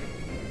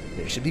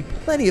 There should be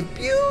plenty of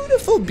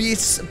beautiful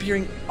beasts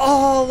appearing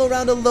all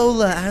around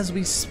Alola as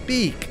we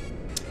speak.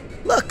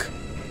 Look,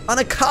 on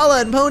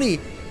Akala and Pony,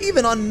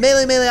 even on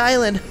Melee Melee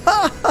Island.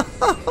 Ha ha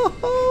ha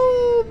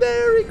ha!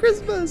 Merry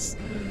Christmas!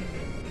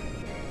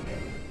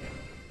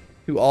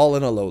 To all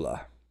in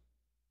Alola.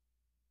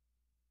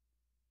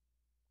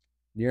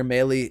 Near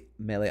Melee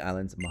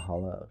Island's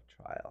Mahalo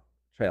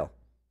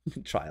Trail.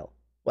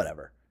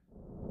 Whatever.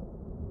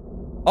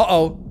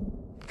 Uh-oh.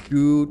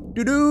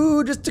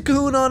 Do, just a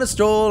coon on a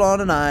stroll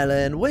on an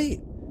island.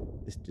 Wait.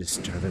 This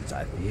disturbance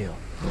I feel.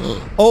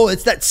 Oh,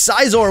 it's that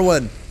Scizor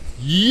one.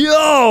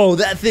 Yo,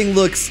 that thing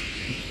looks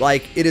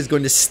like it is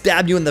going to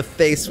stab you in the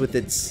face with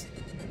its,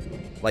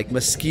 like,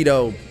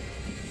 mosquito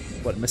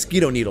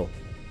needle.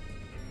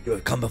 You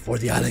have come before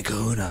the island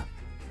kahuna.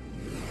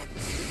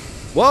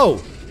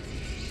 Whoa.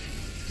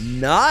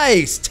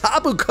 Nice!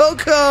 Tapu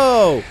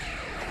Koko!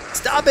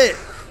 Stop it!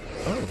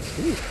 Oh,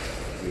 ooh.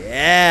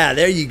 Yeah,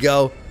 there you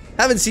go.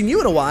 Haven't seen you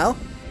in a while.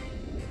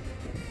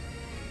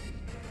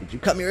 Did you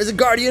come here as a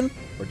guardian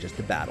or just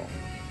to battle?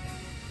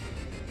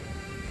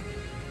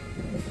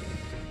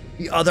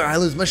 The other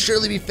islands must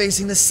surely be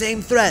facing the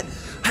same threat.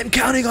 I'm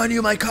counting on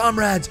you, my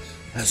comrades.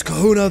 As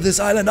kahuna of this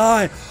island,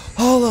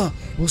 Hala,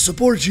 will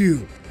support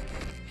you.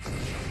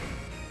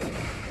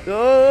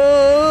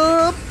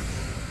 How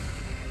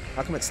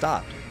come it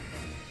stopped?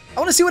 I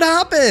want to see what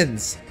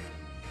happens.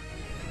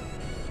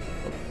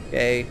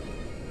 Okay.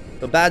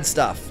 So bad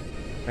stuff,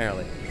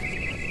 apparently.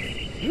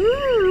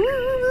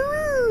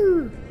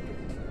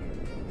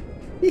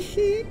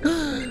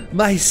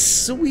 My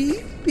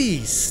sweet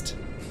beast.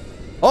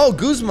 Oh,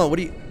 Guzma, what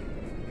do you...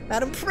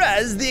 Madam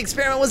Prez, the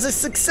experiment was a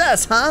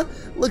success, huh?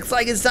 Looks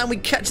like it's time we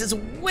catch this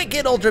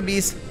wicked Ultra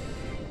Beast.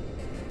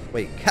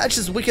 Wait, catch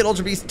this wicked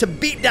Ultra Beast to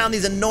beat down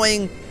these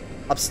annoying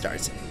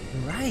upstarts.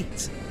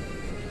 Right.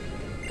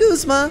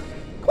 Guzma,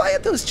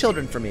 quiet those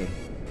children for me.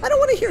 I don't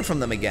want to hear from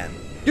them again.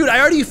 Dude, I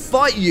already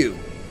fought you.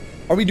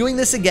 Are we doing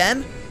this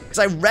again? Because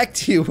I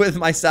wrecked you with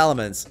my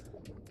Salamence.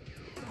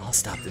 I'll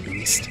stop the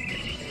beast.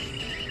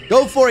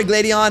 Go for it,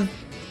 Gladion.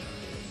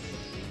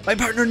 My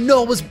partner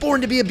Noah was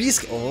born to be a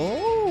beast.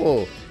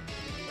 Oh.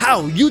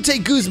 How? You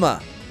take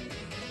Guzma.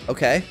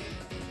 Okay.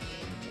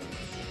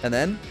 And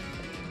then?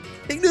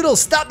 Thinknoodles,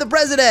 stop the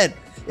president!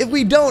 If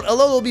we don't,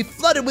 Alola will be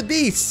flooded with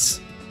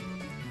beasts.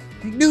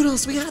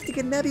 Thinknoodles, we have to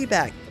get Nebby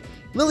back.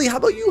 Lillie, how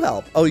about you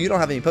help? Oh, you don't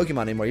have any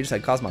Pokemon anymore. You just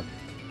had Cosmog.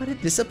 What a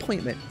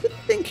disappointment. To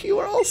think you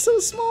are all so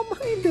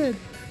small-minded.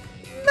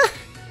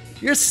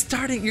 You're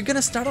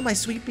gonna start on my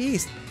sweet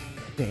beast.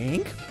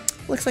 Think?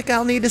 Looks like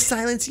I'll need to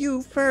silence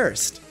you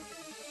first.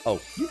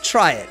 Oh, you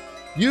try it.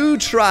 You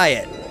try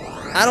it.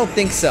 I don't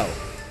think so.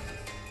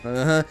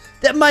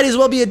 That might as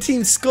well be a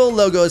Team Skull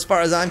logo as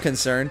far as I'm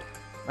concerned.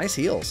 Nice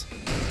heals.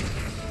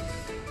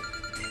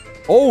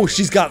 Oh,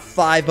 she's got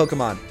 5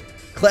 Pokemon.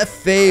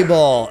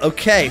 Clefable.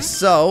 Okay,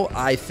 so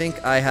I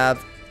think I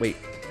have... Wait,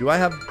 do I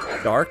have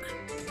Dark?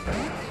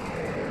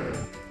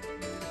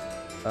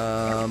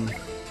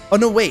 Oh,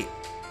 no, wait.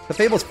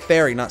 Clefable's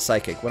Fairy, not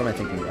Psychic. What am I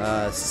thinking?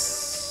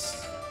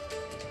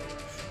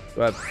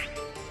 What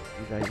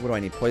do I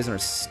need? Poison or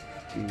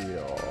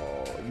Steel?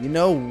 You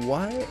know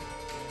what?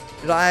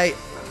 Did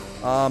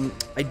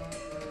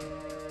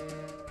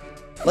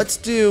let's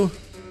do...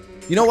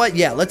 You know what?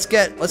 Yeah, let's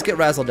get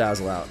Razzle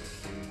Dazzle out.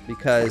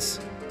 Because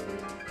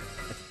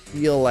I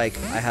feel like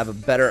I have a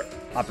better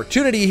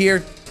opportunity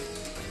here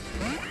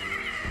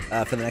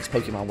for the next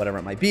Pokemon, whatever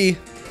it might be.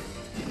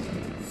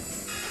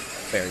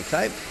 Fairy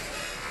type.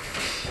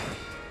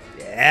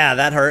 Yeah,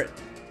 that hurt.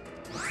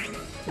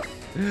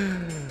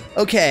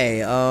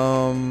 Okay,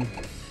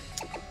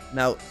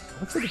 now,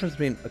 what's the difference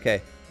between...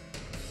 Okay.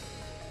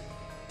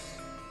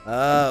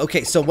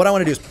 Okay, so what I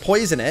want to do is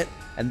poison it,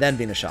 and then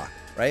Venoshock,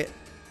 right?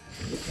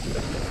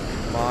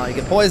 Come on, you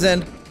get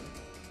poisoned.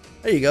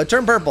 There you go,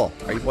 turn purple.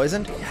 Are you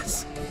poisoned?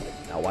 Yes.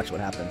 Now watch what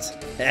happens.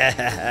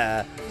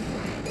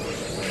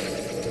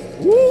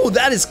 Ooh,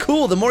 that is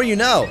cool, the more you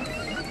know.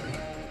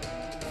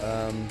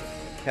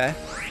 Okay.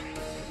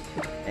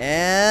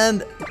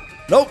 And...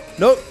 Nope,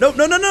 nope, nope,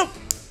 no, no, no!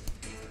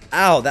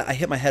 Ow, I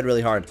hit my head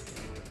really hard.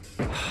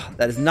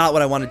 That is not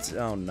what I wanted to...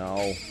 Oh,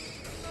 no.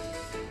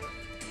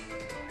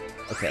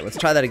 Okay, let's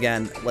try that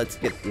again. Let's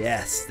get...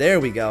 Yes,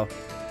 there we go.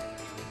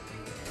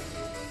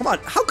 Come on,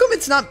 how come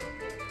it's not...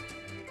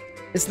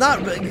 It's not...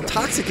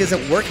 Toxic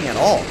isn't working at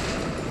all.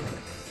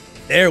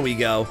 There we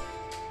go.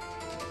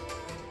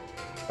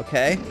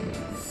 Okay.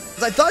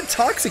 Because I thought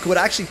Toxic would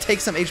actually take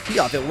some HP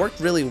off. It worked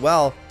really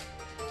well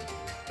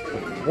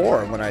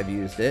before when I've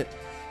used it.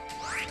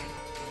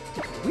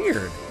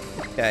 Weird.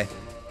 Okay,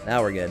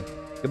 now we're good.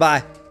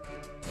 Goodbye.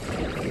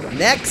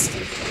 Next.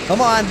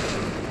 Come on.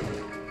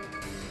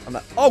 I'm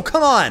not... Oh,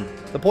 come on.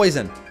 The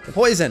poison. The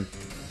poison.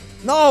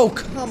 No,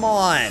 come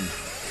on.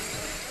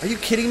 Are you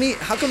kidding me?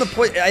 How come the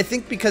poison... I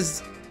think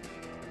because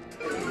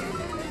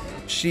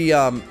she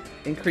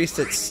increased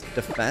its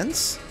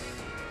defense?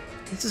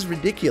 This is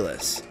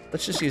ridiculous.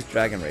 Let's just use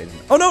Dragon Rage.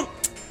 Oh, no.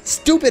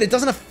 Stupid. It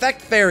doesn't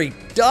affect Fairy.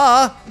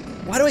 Duh.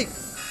 Why do I...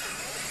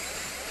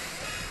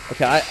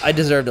 Okay, I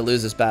deserve to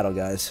lose this battle,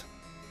 guys.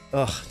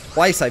 Ugh,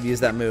 twice I've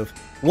used that move.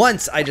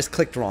 Once I just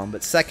clicked wrong,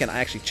 but second I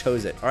actually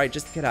chose it. Alright,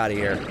 just get out of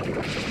here.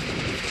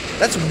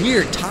 That's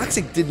weird.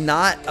 Toxic did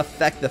not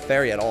affect the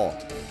Fairy at all.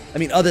 I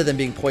mean, other than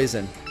being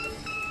poisoned.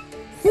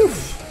 Whew.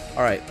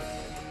 Alright.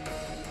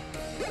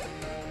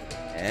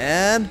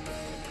 And...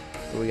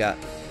 what do we got?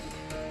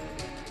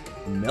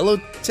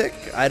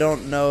 Milotic? I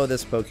don't know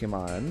this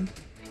Pokemon.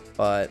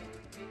 But...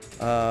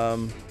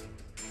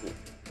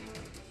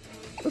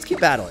 let's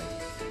keep battling.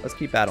 Let's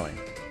keep battling.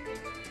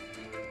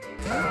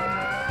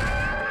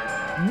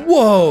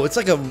 Whoa! It's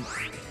like a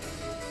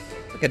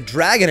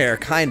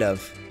Dragonair, kind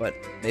of, but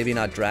maybe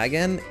not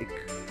dragon.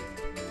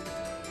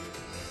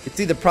 It's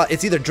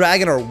either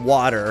dragon or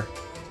water.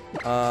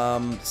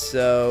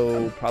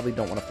 So probably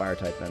don't want a fire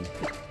type then.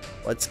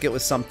 Let's get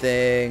with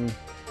something.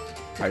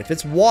 All right, if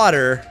it's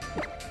water,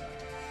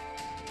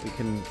 we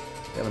can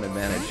have an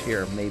advantage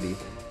here, maybe.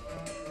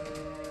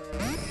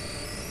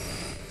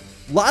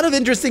 A lot of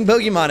interesting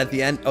Pokemon at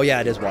the end. Oh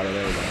yeah, it is water.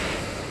 There we go.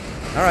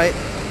 All right.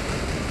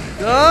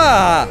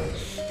 Ah!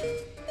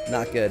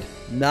 Not good.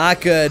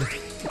 Not good.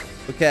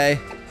 Okay.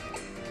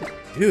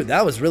 Dude,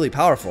 that was really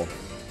powerful.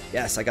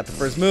 Yes, I got the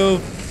first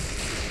move.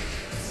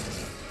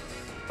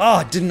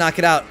 Oh, didn't knock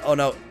it out. Oh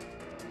no.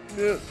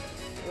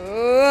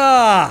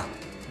 Ah!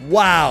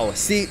 Wow.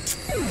 See,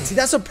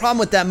 that's a problem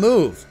with that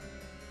move.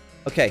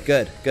 Okay,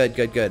 good. Good,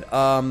 good, good.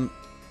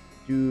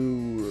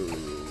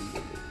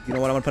 You know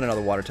what? I'm gonna put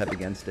another water type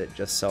against it,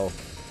 just so.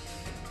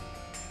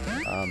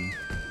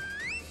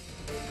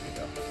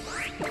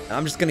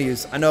 I'm just gonna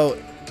use. I know.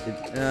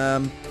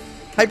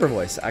 Hyper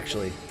Voice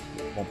actually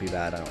won't be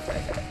bad. I don't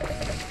think.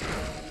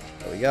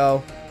 There we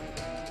go.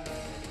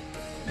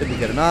 Should be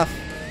good enough.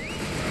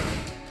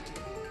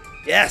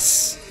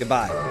 Yes.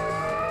 Goodbye.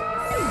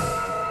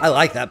 I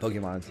like that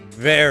Pokemon. It's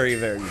very,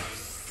 very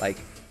like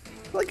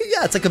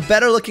yeah. It's like a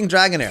better looking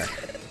Dragonair.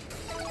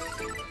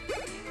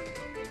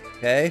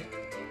 Okay.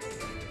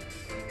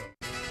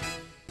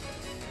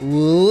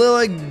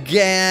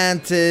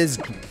 Lilligantis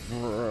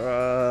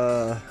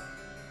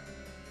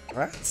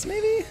Rats,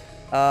 maybe?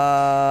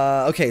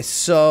 Okay,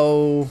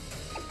 so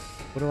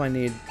What do I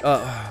need?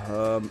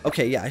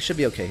 Okay, yeah, I should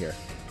be okay here.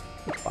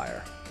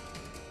 Fire.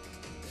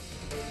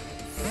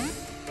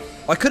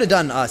 Oh, I could have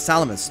done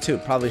Salamence too.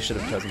 Probably should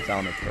have chosen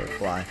Salamence for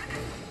Fly.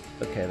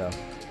 Okay, though.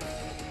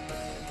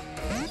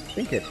 I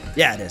think it...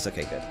 Yeah, it is.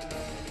 Okay, good.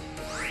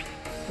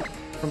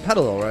 From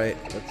Petalil, right?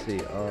 Let's see.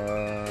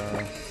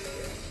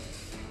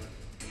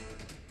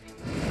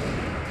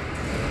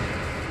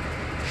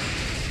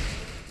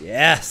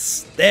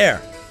 Yes!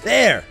 There!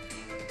 There!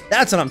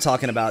 That's what I'm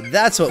talking about.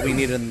 That's what we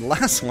needed in the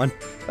last one.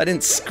 I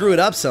didn't screw it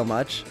up so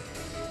much.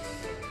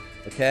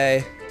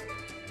 Okay.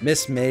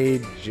 Miss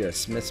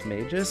Magus. Miss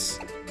Magus?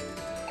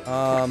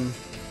 I'm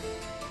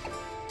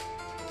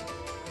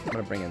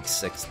gonna bring in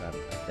 6 then,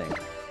 I think.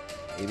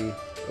 Maybe.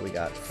 What do we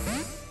got?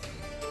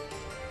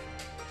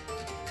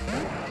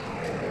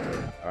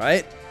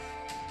 Alright.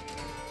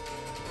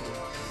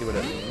 See what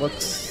it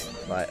looks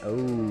like.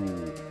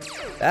 Oh.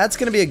 That's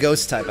gonna be a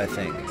ghost type, I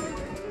think.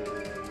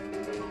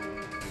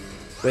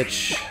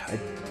 Which,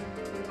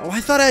 I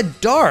thought I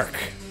had dark.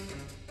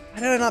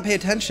 Why did I not pay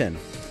attention?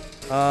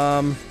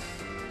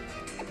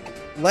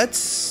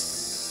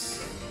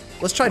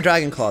 Let's try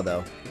Dragon Claw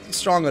though. It's a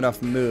strong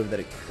enough move that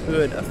it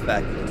could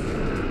affect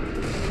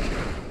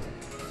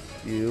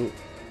you.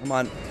 Come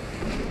on.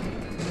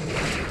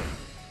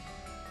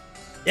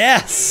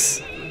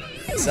 Yes!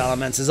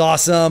 Salamence is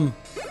awesome.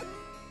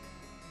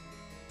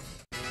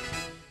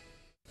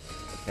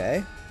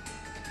 Okay.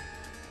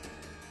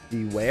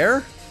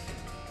 Beware.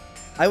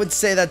 I would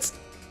say that's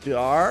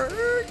dark.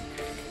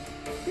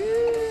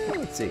 Yeah,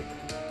 let's see.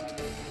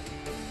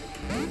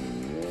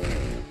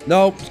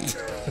 Nope.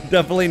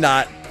 Definitely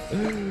not.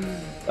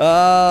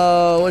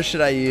 Oh, what should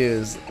I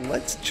use?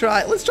 Let's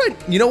try,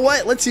 you know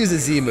what? Let's use a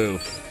Z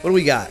move. What do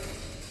we got?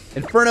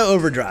 Inferno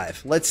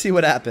Overdrive. Let's see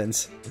what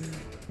happens.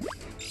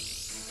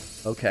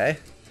 Okay.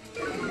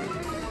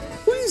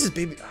 Who uses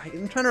baby?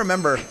 I'm trying to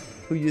remember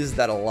who uses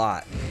that a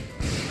lot.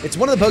 It's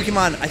one of the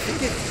Pokemon, I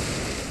think it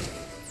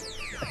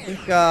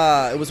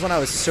was when I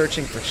was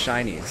searching for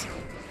shinies.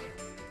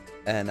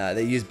 And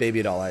they use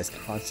Baby Doll Eyes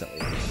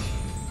constantly.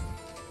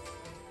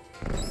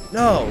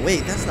 No,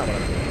 wait, that's not what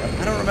I'm thinking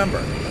of. I don't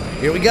remember.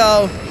 Here we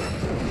go.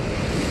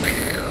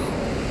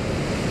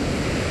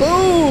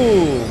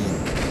 Boom!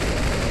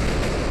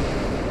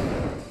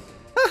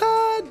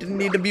 Haha, didn't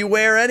need to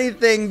beware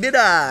anything, did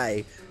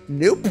I?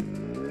 Nope.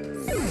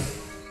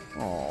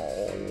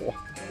 Oh.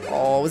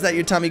 Oh, was that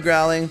your tummy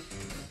growling?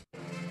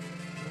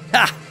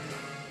 Ha!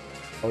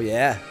 Oh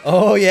yeah.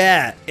 Oh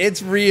yeah.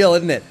 It's real,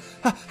 isn't it?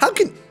 How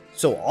can...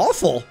 So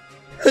awful?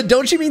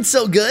 Don't you mean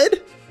so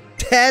good?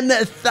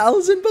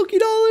 10,000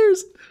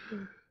 Pokédollars?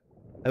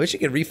 I wish you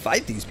could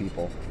refight these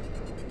people.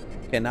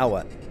 Okay, now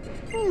what?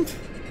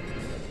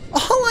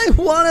 All I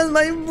want is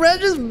my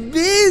precious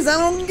bees. I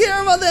don't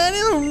care about any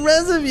of the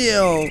rest of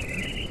you.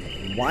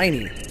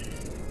 Whiny.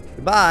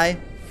 Goodbye.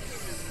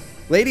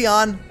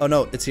 Gladion. Oh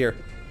no, it's here.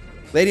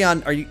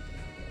 Gladion, are you...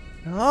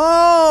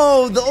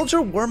 Oh, the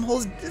Ultra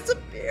Wormhole's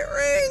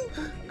disappearing.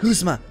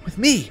 Guzma, with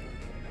me.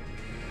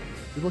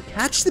 We will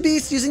catch the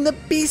beast using the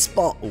beast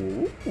ball.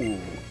 Ooh.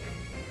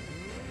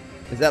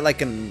 Is that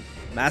like a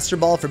master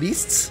ball for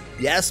beasts?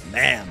 Yes,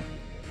 ma'am.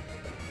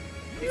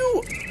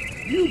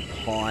 You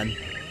pawn.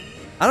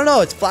 I don't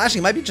know, it's flashing.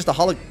 It might be just a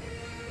holo...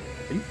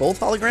 Are you both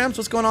holograms?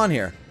 What's going on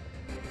here?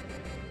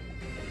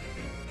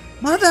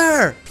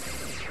 Mother!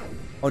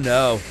 Oh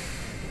no.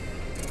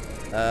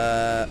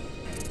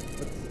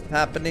 What's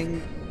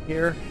happening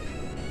here?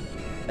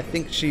 I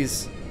think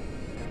she's...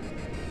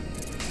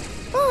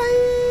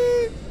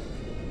 Bye!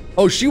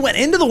 Oh, she went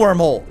into the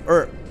wormhole!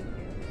 Or...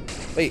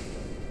 Wait.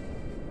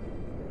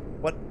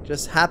 What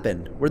just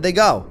happened? Where'd they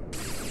go?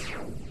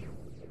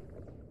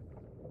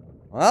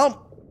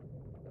 Well,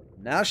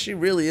 now she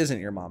really isn't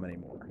your mom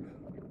anymore.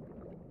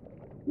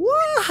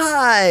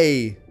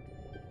 Why?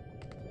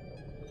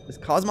 Is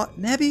Cosmo...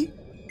 Nebby?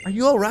 Are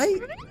you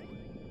alright?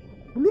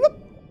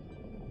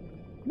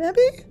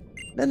 Nebby?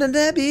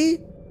 Nebby?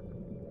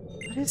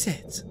 What is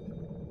it?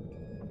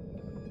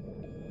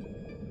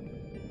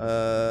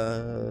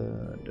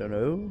 Don't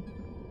know.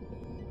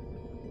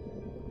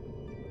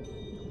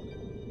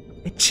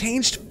 It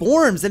changed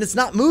forms and it's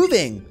not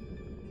moving.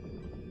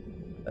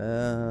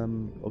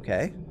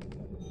 Okay.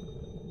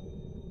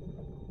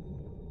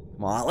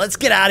 Come on, let's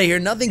get out of here.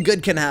 Nothing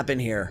good can happen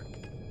here.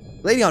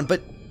 Gladion,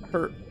 but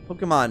her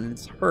Pokemon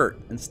is hurt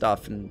and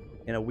stuff and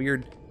in a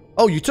weird...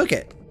 Oh, you took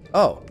it.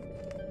 Oh.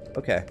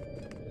 Okay.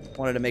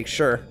 Wanted to make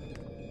sure.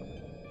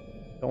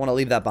 Don't want to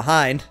leave that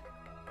behind.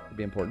 Would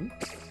be important.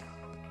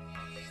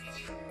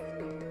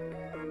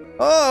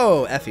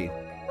 Oh, Effie.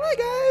 Hi,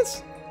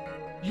 guys.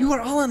 You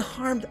are all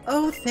unharmed.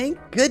 Oh, thank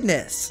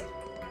goodness.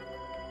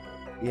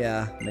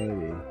 Yeah,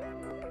 maybe.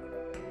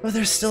 But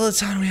there's still a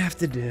ton we have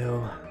to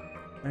do.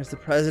 There's the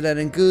President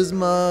and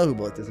Guzma, who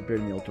both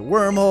disappeared in the Ultra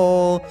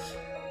Wormhole.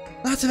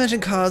 Not to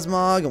mention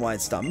Cosmog and why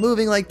it stopped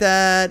moving like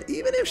that.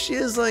 Even if she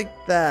is like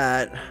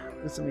that,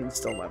 doesn't mean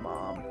still my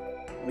mom.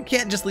 We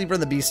can't just leave her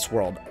in the Beast's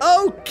world.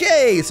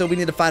 Okay, so we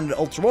need to find an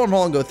Ultra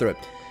Wormhole and go through it.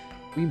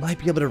 We might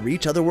be able to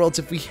reach other worlds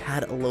if we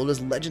had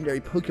Alola's legendary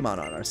Pokemon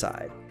on our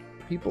side.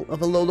 People of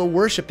Alola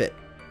worship it.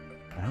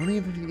 I don't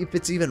even know if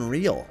it's even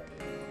real.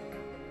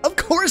 Of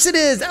course it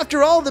is!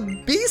 After all, the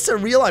beasts are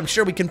real. I'm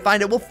sure we can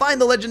find it. We'll find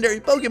the legendary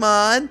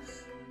Pokemon.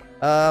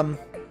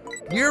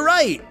 You're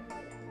right.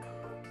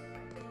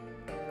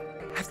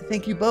 I have to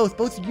thank you both.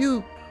 Both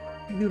you,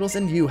 Noodles,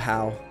 and you,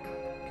 How.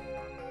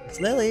 It's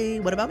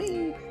Lillie. What about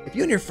me? If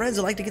you and your friends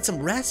would like to get some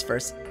rest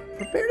first,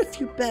 prepared a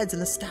few beds in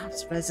the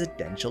staff's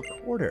residential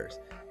quarters.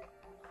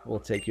 We'll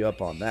take you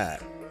up on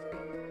that.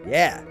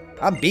 Yeah,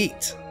 I'm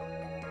beat.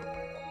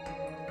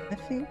 I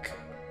think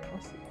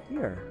I'll sleep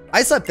here.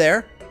 I slept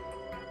there.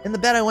 In the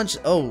bed I once...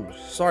 Oh,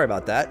 sorry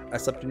about that. I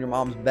slept in your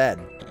mom's bed.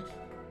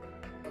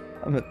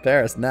 I'm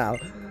embarrassed now.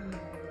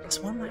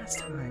 Just one last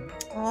time.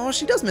 Oh,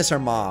 she does miss her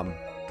mom.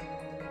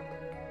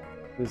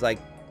 Who's like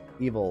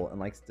evil and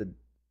likes to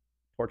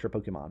torture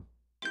Pokemon.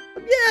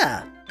 But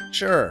yeah,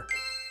 sure.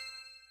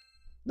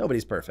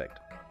 Nobody's perfect.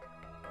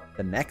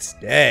 The next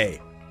day.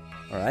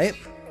 Alright.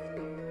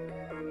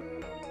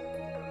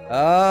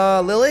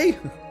 Lillie?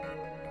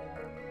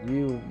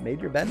 You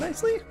made your bed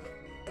nicely?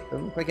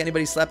 Doesn't look like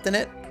anybody slept in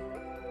it.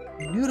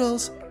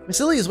 Noodles, Miss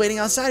Lillie is waiting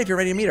outside if you're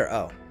ready to meet her.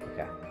 Oh,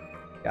 okay.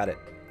 Got it.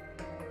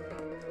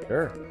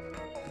 Sure.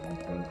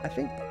 I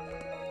think...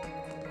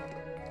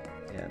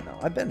 Yeah,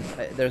 no.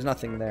 There's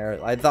nothing there.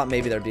 I thought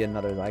maybe there'd be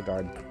another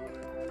Zygarde.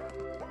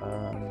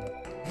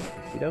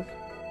 Okey-doke.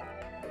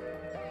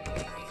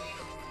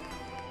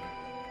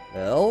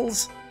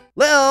 Lils?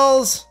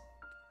 Lils!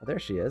 Oh, there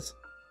she is.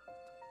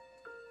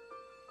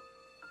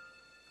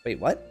 Wait,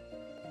 what?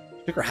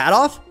 She took her hat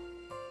off?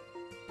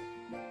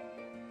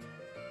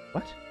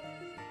 What?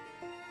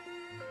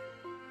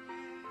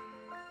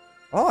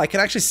 Oh, I can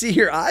actually see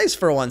your eyes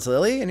for once,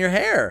 Lillie, and your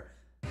hair.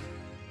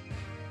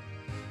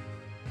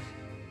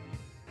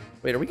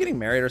 Wait, are we getting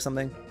married or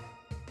something?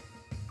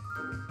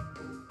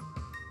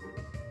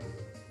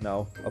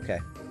 No. Okay.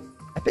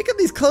 I pick up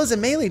these clothes in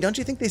Melee. Don't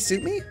you think they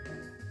suit me?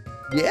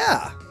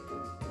 Yeah.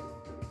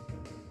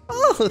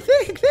 Oh,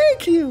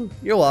 thank you.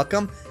 You're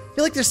welcome. I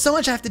feel like there's so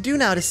much I have to do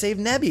now to save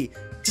Nebby,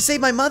 to save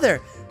my mother.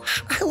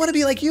 I want to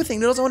be like you,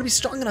 Thinknoodles. I want to be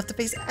strong enough to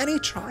face any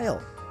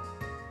trial.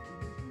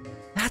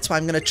 That's why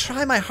I'm going to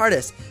try my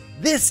hardest.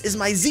 This is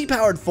my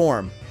Z-powered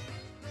form.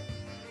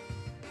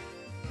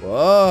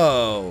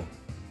 Whoa.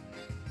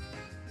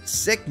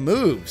 Sick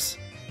moves.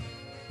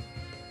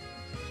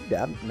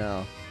 Dab?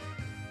 No.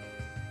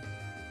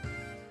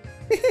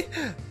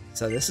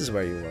 So this is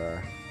where you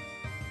were.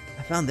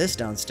 I found this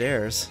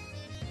downstairs.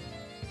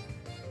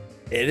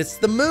 It's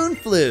the Moon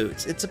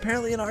Flute. It's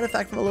apparently an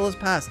artifact from Alola's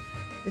past.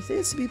 They say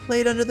it's to be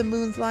played under the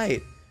moon's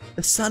light.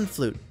 The Sun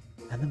Flute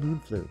and the Moon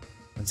Flute,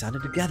 when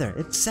sounded together,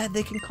 it's said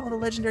they can call the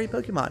legendary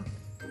Pokemon.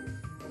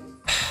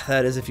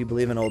 That is if you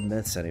believe in old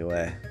myths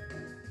anyway.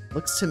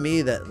 Looks to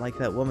me that like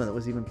that woman that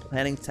was even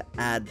planning to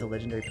add the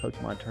legendary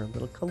Pokemon to her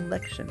little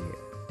collection here.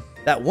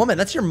 That woman,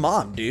 that's your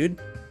mom, dude.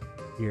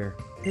 Here,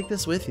 take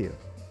this with you.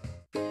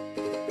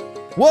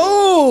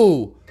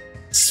 Whoa!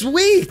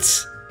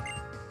 Sweet!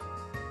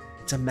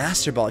 It's a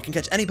Master Ball. It can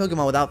catch any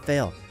Pokemon without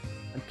fail.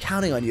 I'm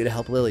counting on you to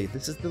help Lillie.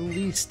 This is the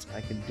least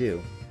I can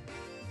do.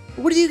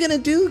 What are you gonna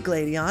do,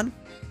 Gladion?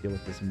 Deal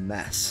with this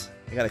mess.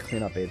 I gotta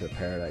clean up Aether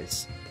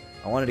Paradise.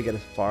 I wanted to get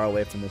as far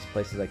away from this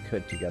place as I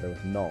could together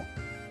with Null.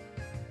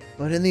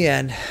 But in the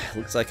end,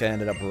 looks like I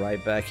ended up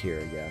right back here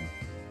again.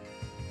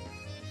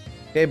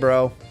 Okay,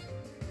 bro.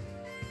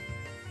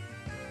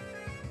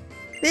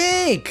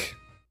 Think!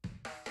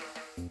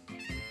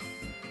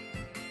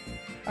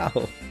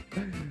 Ow.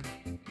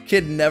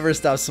 Kid never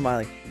stops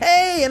smiling.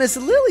 Hey, and it's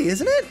Lillie,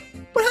 isn't it?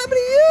 What happened to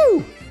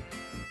you?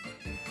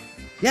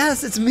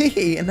 Yes, it's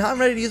me, and now I'm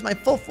ready to use my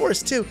full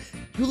force too.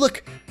 You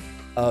look...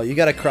 Oh, you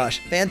got a crush.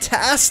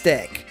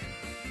 Fantastic!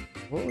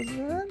 What was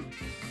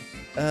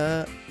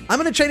that? I'm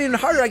gonna train even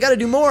harder. I gotta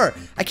do more.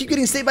 I keep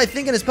getting saved by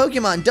thinking as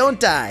Pokemon,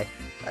 don't I?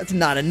 That's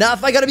not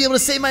enough. I gotta be able to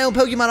save my own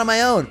Pokemon on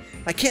my own.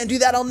 If I can't do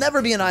that, I'll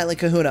never be an island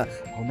kahuna.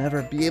 I'll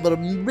never be able to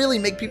really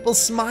make people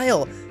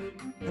smile.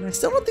 And I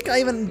still don't think I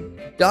even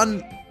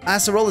done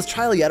Acerola's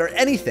trial yet or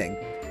anything.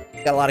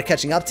 Got a lot of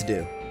catching up to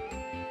do.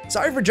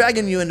 Sorry for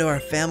dragging you into our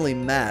family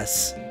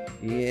mess.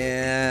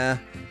 Yeah.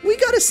 We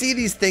gotta see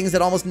these things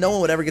that almost no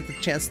one would ever get the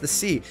chance to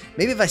see.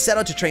 Maybe if I set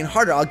out to train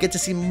harder, I'll get to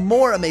see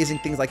more amazing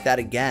things like that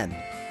again.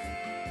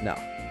 No.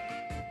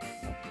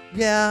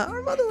 Yeah,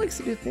 our mother likes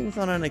to do things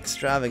on an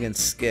extravagant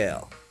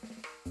scale.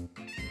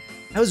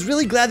 I was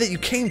really glad that you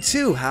came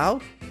too, How?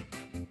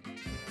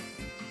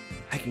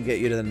 I can get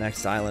you to the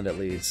next island at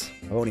least.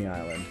 Pony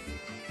Island.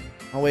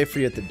 I'll wait for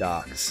you at the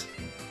docks.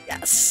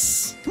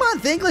 Yes! Come on,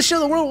 Think, let's show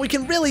the world what we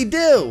can really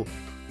do!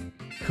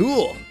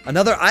 Cool.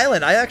 Another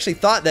island. I actually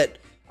thought that...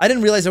 I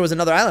didn't realize there was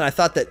another island. I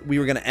thought that we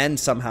were going to end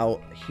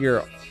somehow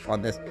here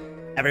on this.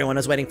 Everyone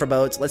is waiting for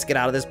boats. Let's get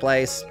out of this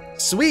place.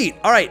 Sweet!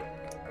 Alright.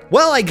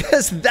 Well, I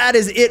guess that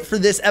is it for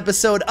this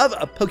episode of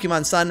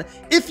Pokemon Sun.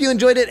 If you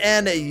enjoyed it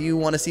and you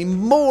want to see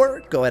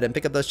more, go ahead and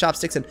pick up those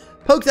chopsticks and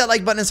poke that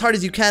like button as hard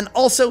as you can.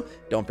 Also,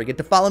 don't forget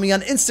to follow me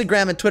on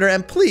Instagram and Twitter,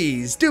 and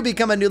please do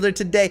become a Noodler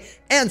today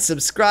and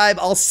subscribe.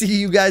 I'll see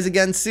you guys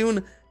again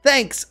soon.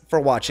 Thanks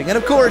for watching, and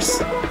of course,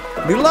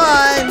 Noodle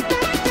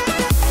Line!